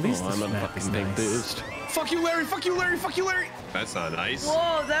 At least I'm this a map is fucking big nice. boost. Fuck you, Larry. Fuck you, Larry. Fuck you, Larry. That's not nice.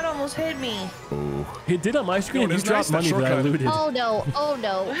 Whoa, that almost hit me. It did on my screen. No, it You is dropped nice, that money that I shortcut. looted. Oh no. Oh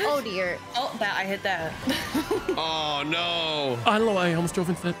no. Oh dear. Oh, that I hit that. Oh, no. I don't know why I almost drove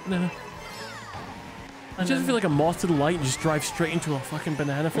into that banana. I just feel like a moth to the light and just drive straight into a fucking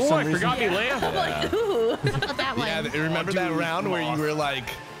banana for Oh, some I reason. forgot me lamp. I'm like, ooh. How about that one? Yeah, remember that round where you were like,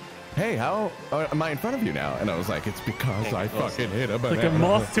 hey, how am I in front of you now? And I was like, it's because I fucking hit a banana. Like a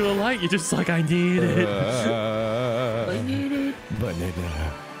moth to a light. You're just like, I need it.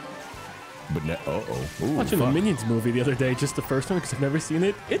 Banana. Uh-oh. Ooh, Watching the fuck. Minions movie the other day, just the first one, because I've never seen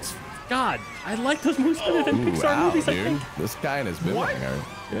it. It's, God, I like those movies better than Ooh, Pixar wow, movies, I dude. think. This guy and his building are...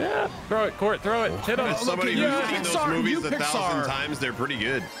 Yeah. Throw it, Court. Throw it. Hit him. As somebody New who's seen those Pixar, movies new 1,000 Pixar. times, they're pretty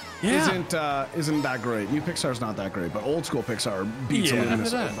good. Yeah. Isn't that great? New Pixar's not that great, but old school Pixar beats Yeah.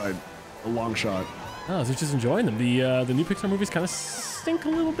 Illuminous by a long shot. Oh, I was just enjoying them. The new Pixar movies kind of stink a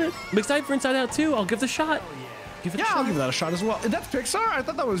little bit. I'm excited for Inside Out 2. I'll give it a shot. Give it a Yeah, shot. I'll give that a shot as well. That's Pixar? I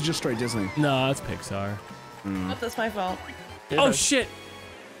thought that was just straight Disney. No, it's Pixar. Oh, that's my fault. Oh, shit.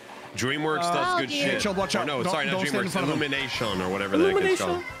 DreamWorks does good dear. shit. Chilled, watch out. No, Don't- sorry, not don't stand in DreamWorks. front of him. Illumination or whatever that gets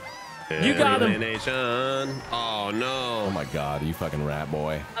called. You got him. Illumination. Oh, no. Oh my god, you fucking rat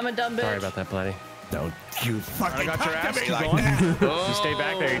boy. I'm a dumb bitch. Sorry about that, Bloody. Don't you fucking got your ass talk to me keep like going. that. Just stay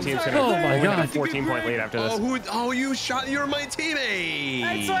back there. Your team's gonna Oh my only have God. a 14-point lead after this. You shot. You're my teammate.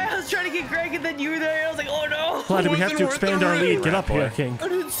 That's why I was trying to get Greg, and then you were there. I was like, oh no. Bloody, we have to Wasn't worth expand the our lead. risk. Get up here, King. I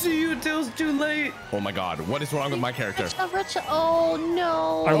didn't see you until it was too late. Oh my god, what is wrong with my character? Oh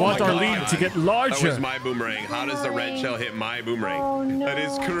no. I want my our God. lead to get That larger. was my boomerang. How does the red shell hit my boomerang? Oh, no. That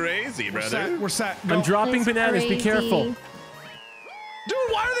is crazy, brother. We're set. Go. I'm dropping That's bananas. Be crazy. careful. Dude,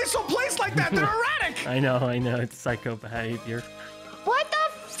 why are they so placed like that? They're erratic. I know. It's psycho behavior. What the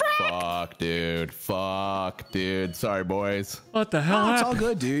frick? Fuck, dude. Sorry, boys. What the hell Oh, it's all happened?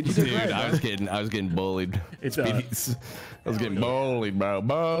 good, dude. You did Dude, great. I was getting bullied. It's, Speedies. I was getting bullied, bro.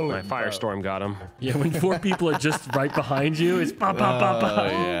 Bullied. My firestorm got him. Yeah, when 4 people are just right behind you, it's pop, pop, pop, pop. Oh,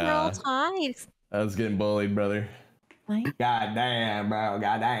 we're yeah. all tied. I was getting bullied, brother. What? God damn, bro.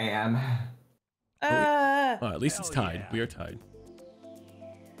 God damn. Oh, at least it's tied. We are tied.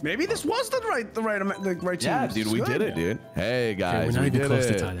 Maybe this was the right team. Yeah, dude, we did it, dude. Hey, guys, we're not we even did close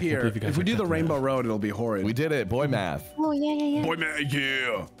to it. tied. I can't Here, believe you guys if we are do the checking Rainbow that. Road, it'll be horrid. We did it. Boy math. Oh yeah. Boy, man,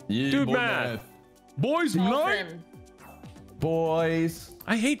 yeah. Yeah, Dude boy math. Boys, night. Dolphin. Boys.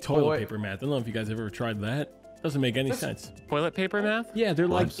 I hate toilet Boy. paper math. I don't know if you guys ever tried that. Doesn't make any sense. Toilet paper math? Yeah, they're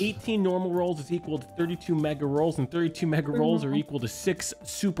like 18 normal rolls is equal to 32 mega rolls, and 32 mega rolls are equal to 6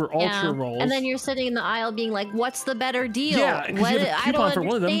 super ultra rolls. And then you're sitting in the aisle being like, "What's the better deal?" Yeah, because you have a coupon for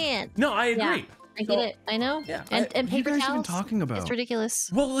one of them. No, I agree. Yeah, I get it. I know. Yeah. And What are paper you guys even towels. talking about? It's ridiculous.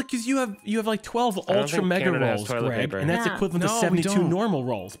 Well, because you have like 12 don't ultra think mega Canada has rolls, toilet Greg, paper. and that's Yeah. equivalent No, to we 72 don't. normal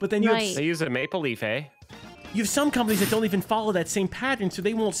rolls. But then you Right. have They use a maple leaf, eh? you have some companies that don't even follow that same pattern, so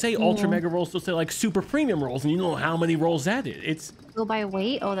they won't say ultra mega rolls. They'll say like super premium rolls, and you know how many rolls that is. It's Go by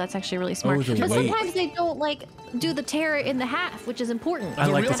weight. Oh, that's actually really smart. the But weight. sometimes they don't like do the tear in the half, which is important. I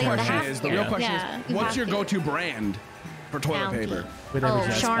The like real the tear. question half is, the tear. real question Yeah, is, you what's have your to. go-to brand for toilet Bounty. paper? whatever Oh,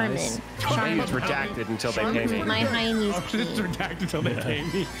 Jazz Charmin. buys. I use redacted until they pay me. My Heine's It's redacted until they pay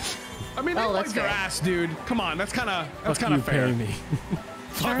me. I mean, they Oh, like that's your fair. ass, dude. Come on, that's kind of Fuck you, fair. pay me.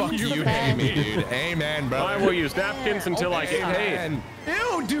 Fuck you, the Hey, best. me, dude. Amen, bro. I will use napkins until I get paid. Amen.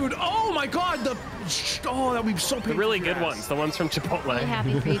 Ew, dude. Oh my God. That'd be so painful. The really for your good ass. ones, the ones from Chipotle. Really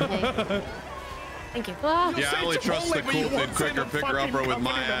happy for you today. Thank you. Ah, Yeah, I only trust the Chipotle, but you COULDNT won't say quicker the picker upper fucking with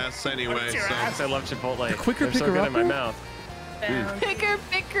my company. ass anyway. your So ass? I love Chipotle. The quicker They're so picker good in my upper? mouth.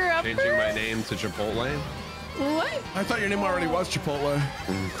 picker up. changing my name to Chipotle. What? I thought your name already was Chipotle.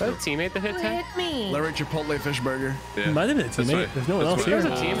 Is that a teammate that hit tag? me. Larry Chipotle Fish Burger. Yeah. Might have been a That's teammate. right. There's no one That's else right. here.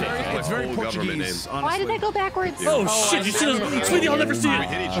 There's a teammate. That's It's my very whole government Portuguese, name. honestly. Why did I go backwards? Oh shit! You see those? Sweetie, I'll never see We it.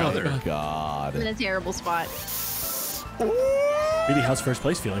 hit each other. God. I'm in a terrible spot. Really, how's first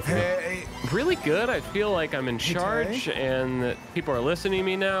place feeling for you? Hey, Really good. I feel like I'm in charge and that people are listening to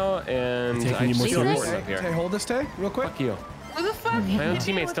me now, and Taking I you more feel serious? important up Tay, here. hold this, Tay, real quick. Fuck you. Who the fuck? My own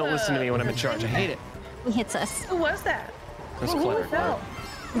teammates don't listen to me when I'm in charge. I hate it. He hits us. Who was that? That's Who clever. fell?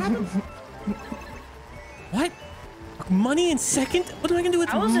 What? Money in second? What am I gonna do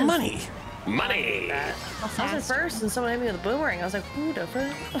with I was in- money? Money. I was in first, and someone hit me with a boomerang. I was like, who the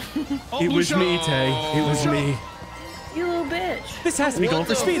fuck? Oh, It was Lucia. me, Tay. It was me. You little bitch. This has to be going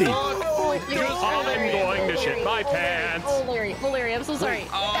for Speedy. Oh, I'm going to shit my pants. Oh, Larry, I'm so sorry.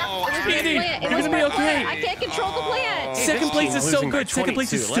 Oh, It was Speedy, my plant. It you're was gonna be my plant. okay. I can't control the plant. Second place is so Losing by good. Second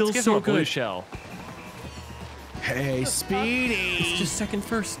place is 22. still Let's give so him a blue good. shell. Hey, Speedy. It's just second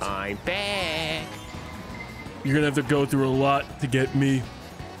first. I'm back. You're gonna have to go through a lot to get me.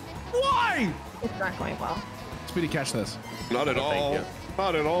 Why? It's not going well. Speedy, catch this. Not at all. you.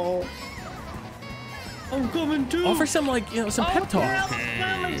 Not at all. I'm coming too. Offer some some pep talk.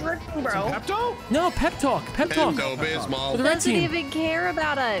 Bro. Pepto? No, pep talk. Pep talk. Pepto Bismol. For the red Doesn't team. even care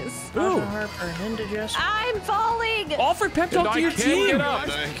about us. Ooh. I'm falling. Offer pep talk I to your can't team. get up.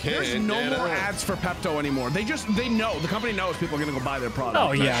 There's no more ads for Pepto anymore. They know. The company knows people are gonna go buy their product.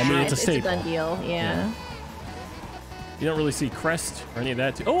 Oh yeah, I mean it's a It's a staple. done deal. Yeah. You don't really see Crest or any of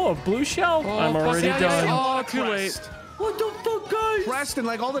that. Oh, a blue shell. I'm already yeah, done. Oh, too late. What the fuck, guys? Crest and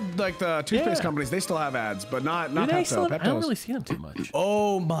like all the toothpaste Yeah. companies, they still have ads, but not Do they Pepto. still have- I don't Pepto's. really see them too much.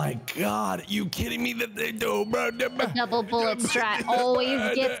 Oh my God. Are you kidding me that they do, bro? Double bullet strat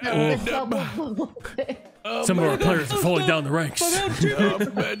always gets the double bullet. Some of our players are falling down the ranks.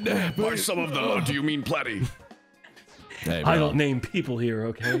 By some of them, do you mean plenty? Hey, I bro. don't name people here,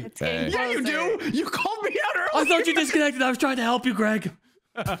 okay? Hey. Yeah, you do. You called me out earlier. I thought you disconnected. I was trying to help you, Greg.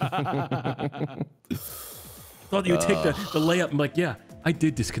 Thought you would take the layup. I'm like, yeah, I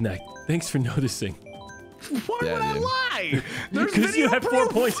did disconnect. Thanks for noticing. Why Yeah, would I dude. lie? There's Because you video have 4 proof.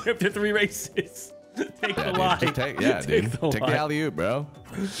 points after 3 races. Take Yeah, the dude, lie. just take the lie. alley oop, bro.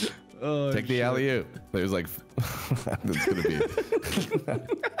 Take the alley oop. There's like, that's gonna be.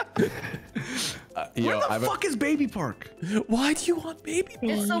 Where the fuck is Baby Park? Why do you want baby?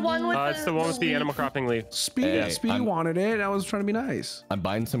 It's the one with It's the one with the animal cropping leaf. Speedy, Hey, Speedy I'm- wanted it. I was trying to be nice. I'm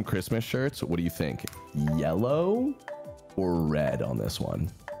buying some Christmas shirts. What do you think? Yellow or red on this one?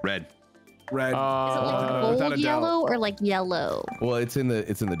 Red. Red. Is it like without a gold doubt. yellow or like yellow? Well, it's in the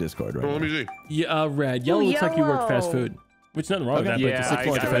Discord right Well, let now. me see. Yeah, red. Yellow looks like you work fast yellow. food. Which nothing wrong with that, Yeah, but just looks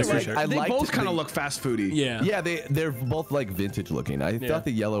more like a I fast really food shirt. I They liked both kind of the- look fast foody. Yeah. Yeah, they're both like vintage looking. I Yeah. thought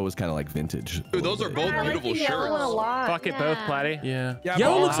the yellow was kind of like vintage. Dude, those are both beautiful shirts. Fuck it, both, Platty. Yeah. Yeah,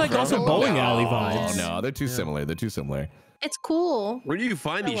 Yellow but- looks like also Oh, bowling no. alley Oh vibes. no, they're too similar. They're too similar. It's cool. Where do you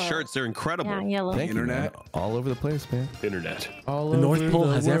find these shirts? They're incredible. Yeah, yellow. Thank you, Internet. man. All over the place, man. Internet. All The North Pole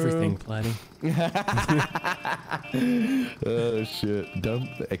has everything, Platty. Oh shit. Don't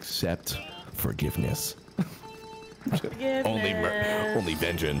accept forgiveness. Only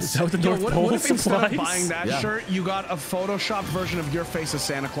vengeance. Is that what the Yo, North what Pole if instead of supplies? buying that Yeah. shirt, you got a photoshopped version of your face as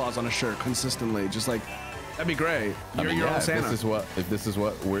Santa Claus on a shirt consistently? Just like, that'd be great. I You're mean, your yeah, own Santa. if this is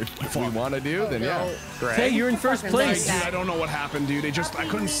what we want to do, then yeah. Hey, you're in first place. Dude, I don't know what happened, dude. I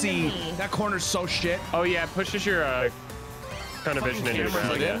couldn't see. That corner's so shit. Oh yeah, pushes your kind of vision into the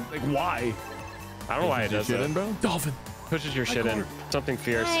ground. Yeah. Like, why? I don't know why it does that. bro. Dolphin. Pushes your shit in. Something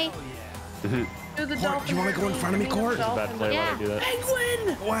fierce. Hi. Do the Court, dolphin. you want to go in front of me, Court? It's a bad play when I do that.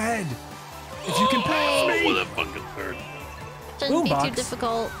 Penguin. Go ahead. If you can pass me. Shouldn't be too Boombox.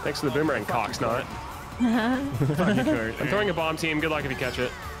 difficult. Thanks for the boomerang, Cocksnot. I'm throwing a bomb team. Good luck if you catch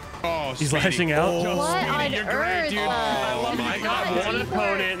it. Oh, He's lashing out. What on you're great, earth? dude. I got one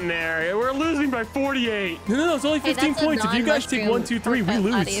opponent in there. We're losing by 48. No, it's only Hey, 15 that's a points. If you guys take 1, 2, 3, we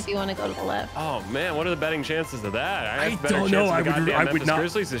non-mushroom lose. If you want to go to the left. Oh man, what are the betting chances of that? I have better don't know. chances of goddamn I would Memphis not.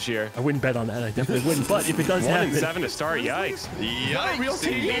 Grizzlies this year. I wouldn't bet on that. I definitely wouldn't. But if it does 1 happen, and 7 to start. Yikes. Yikes, real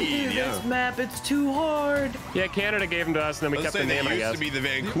team. indeed, yeah. This map, it's too hard. Yeah, Canada gave them to us, and then we Let's kept say the name, they I used guess. to be the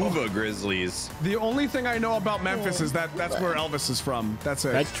Vancouver Grizzlies. The only thing I know about Memphis is that that's where Elvis is from. That's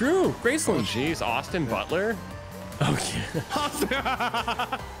it. that's true. Oh, Graceland. jeez, Austin Butler. Oh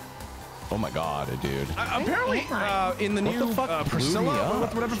Oh my god, dude. Apparently, in the What new the fuck blew me Priscilla,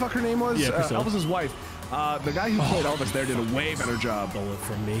 up? whatever the fuck her name was, Yeah, Priscilla. Elvis's wife. The guy who played Elvis there did a way better job. Stole it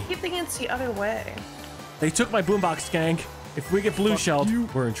from me. I keep thinking it's the other way. They took my boombox, gang. If we get blue shelled, you.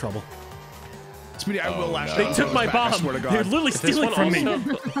 we're in trouble. Speedy, I will lash out. They took my I bomb. swear to They're God. literally This stealing one from me.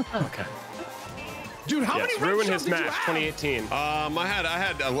 also- Okay. Dude, how Yes, many red ruined shells his did you match, have? 2018. I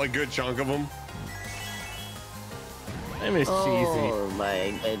had a good chunk of them. I miss Oh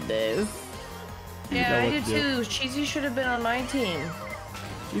my goodness. Yeah, know I what did to do. too. Cheesy should have been on my team.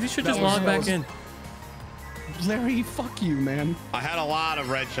 Cheesy. You should That just was- log that back was- in. Larry, fuck you, man. I had a lot of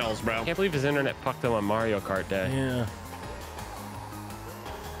red shells, bro. I can't believe his internet fucked him on Mario Kart Day. Yeah.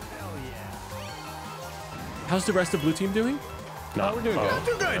 How's the rest of blue team doing? No, We're doing good. Not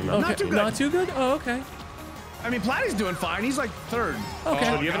too good. Okay. Not too good. Not too good? Oh, okay. I mean, Platty's doing fine. He's like third. Okay.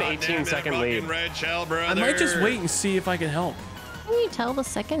 So you have an God 18 damn second that lead. fucking red shell, brother. I might just wait and see if I can help. Can you tell the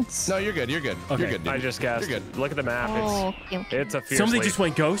seconds? No, you're good. You're good. Okay. You're good. Dude. I just guessed. You're good. Look at the map. Oh, It's, okay, okay. it's a fierce Somebody lead. just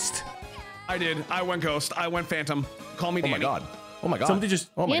went ghost. I did. I went Ghost. I went Phantom. Call me Oh Danny. my god. Oh my god. Somebody just.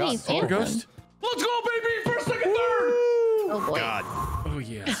 Oh my Danny god. Phantom. Or ghost. Let's go, baby! First, second, third! Oh boy. God. Oh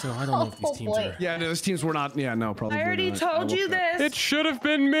yeah. So I don't know if these Oh, teams boy. are. Yeah, no, these teams were not. Yeah, no, probably. I already not. told you this. It should have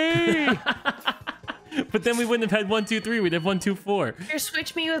been me. But then we wouldn't have had 1, 2, 3. We'd have 1, 2, 4. Here,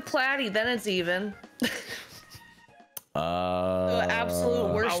 switch me with Platty, then it's even. The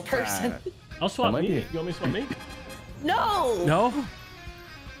absolute worst person. I'll swap might me. be- You want me to swap me? No. No.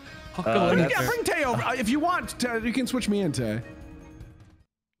 I'll go in that's- Yeah, there. bring Tay over. If you want, you can switch me in, Tay.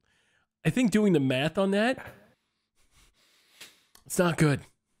 I think doing the math on that, it's not good.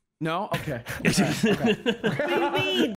 No? Okay. What do you mean?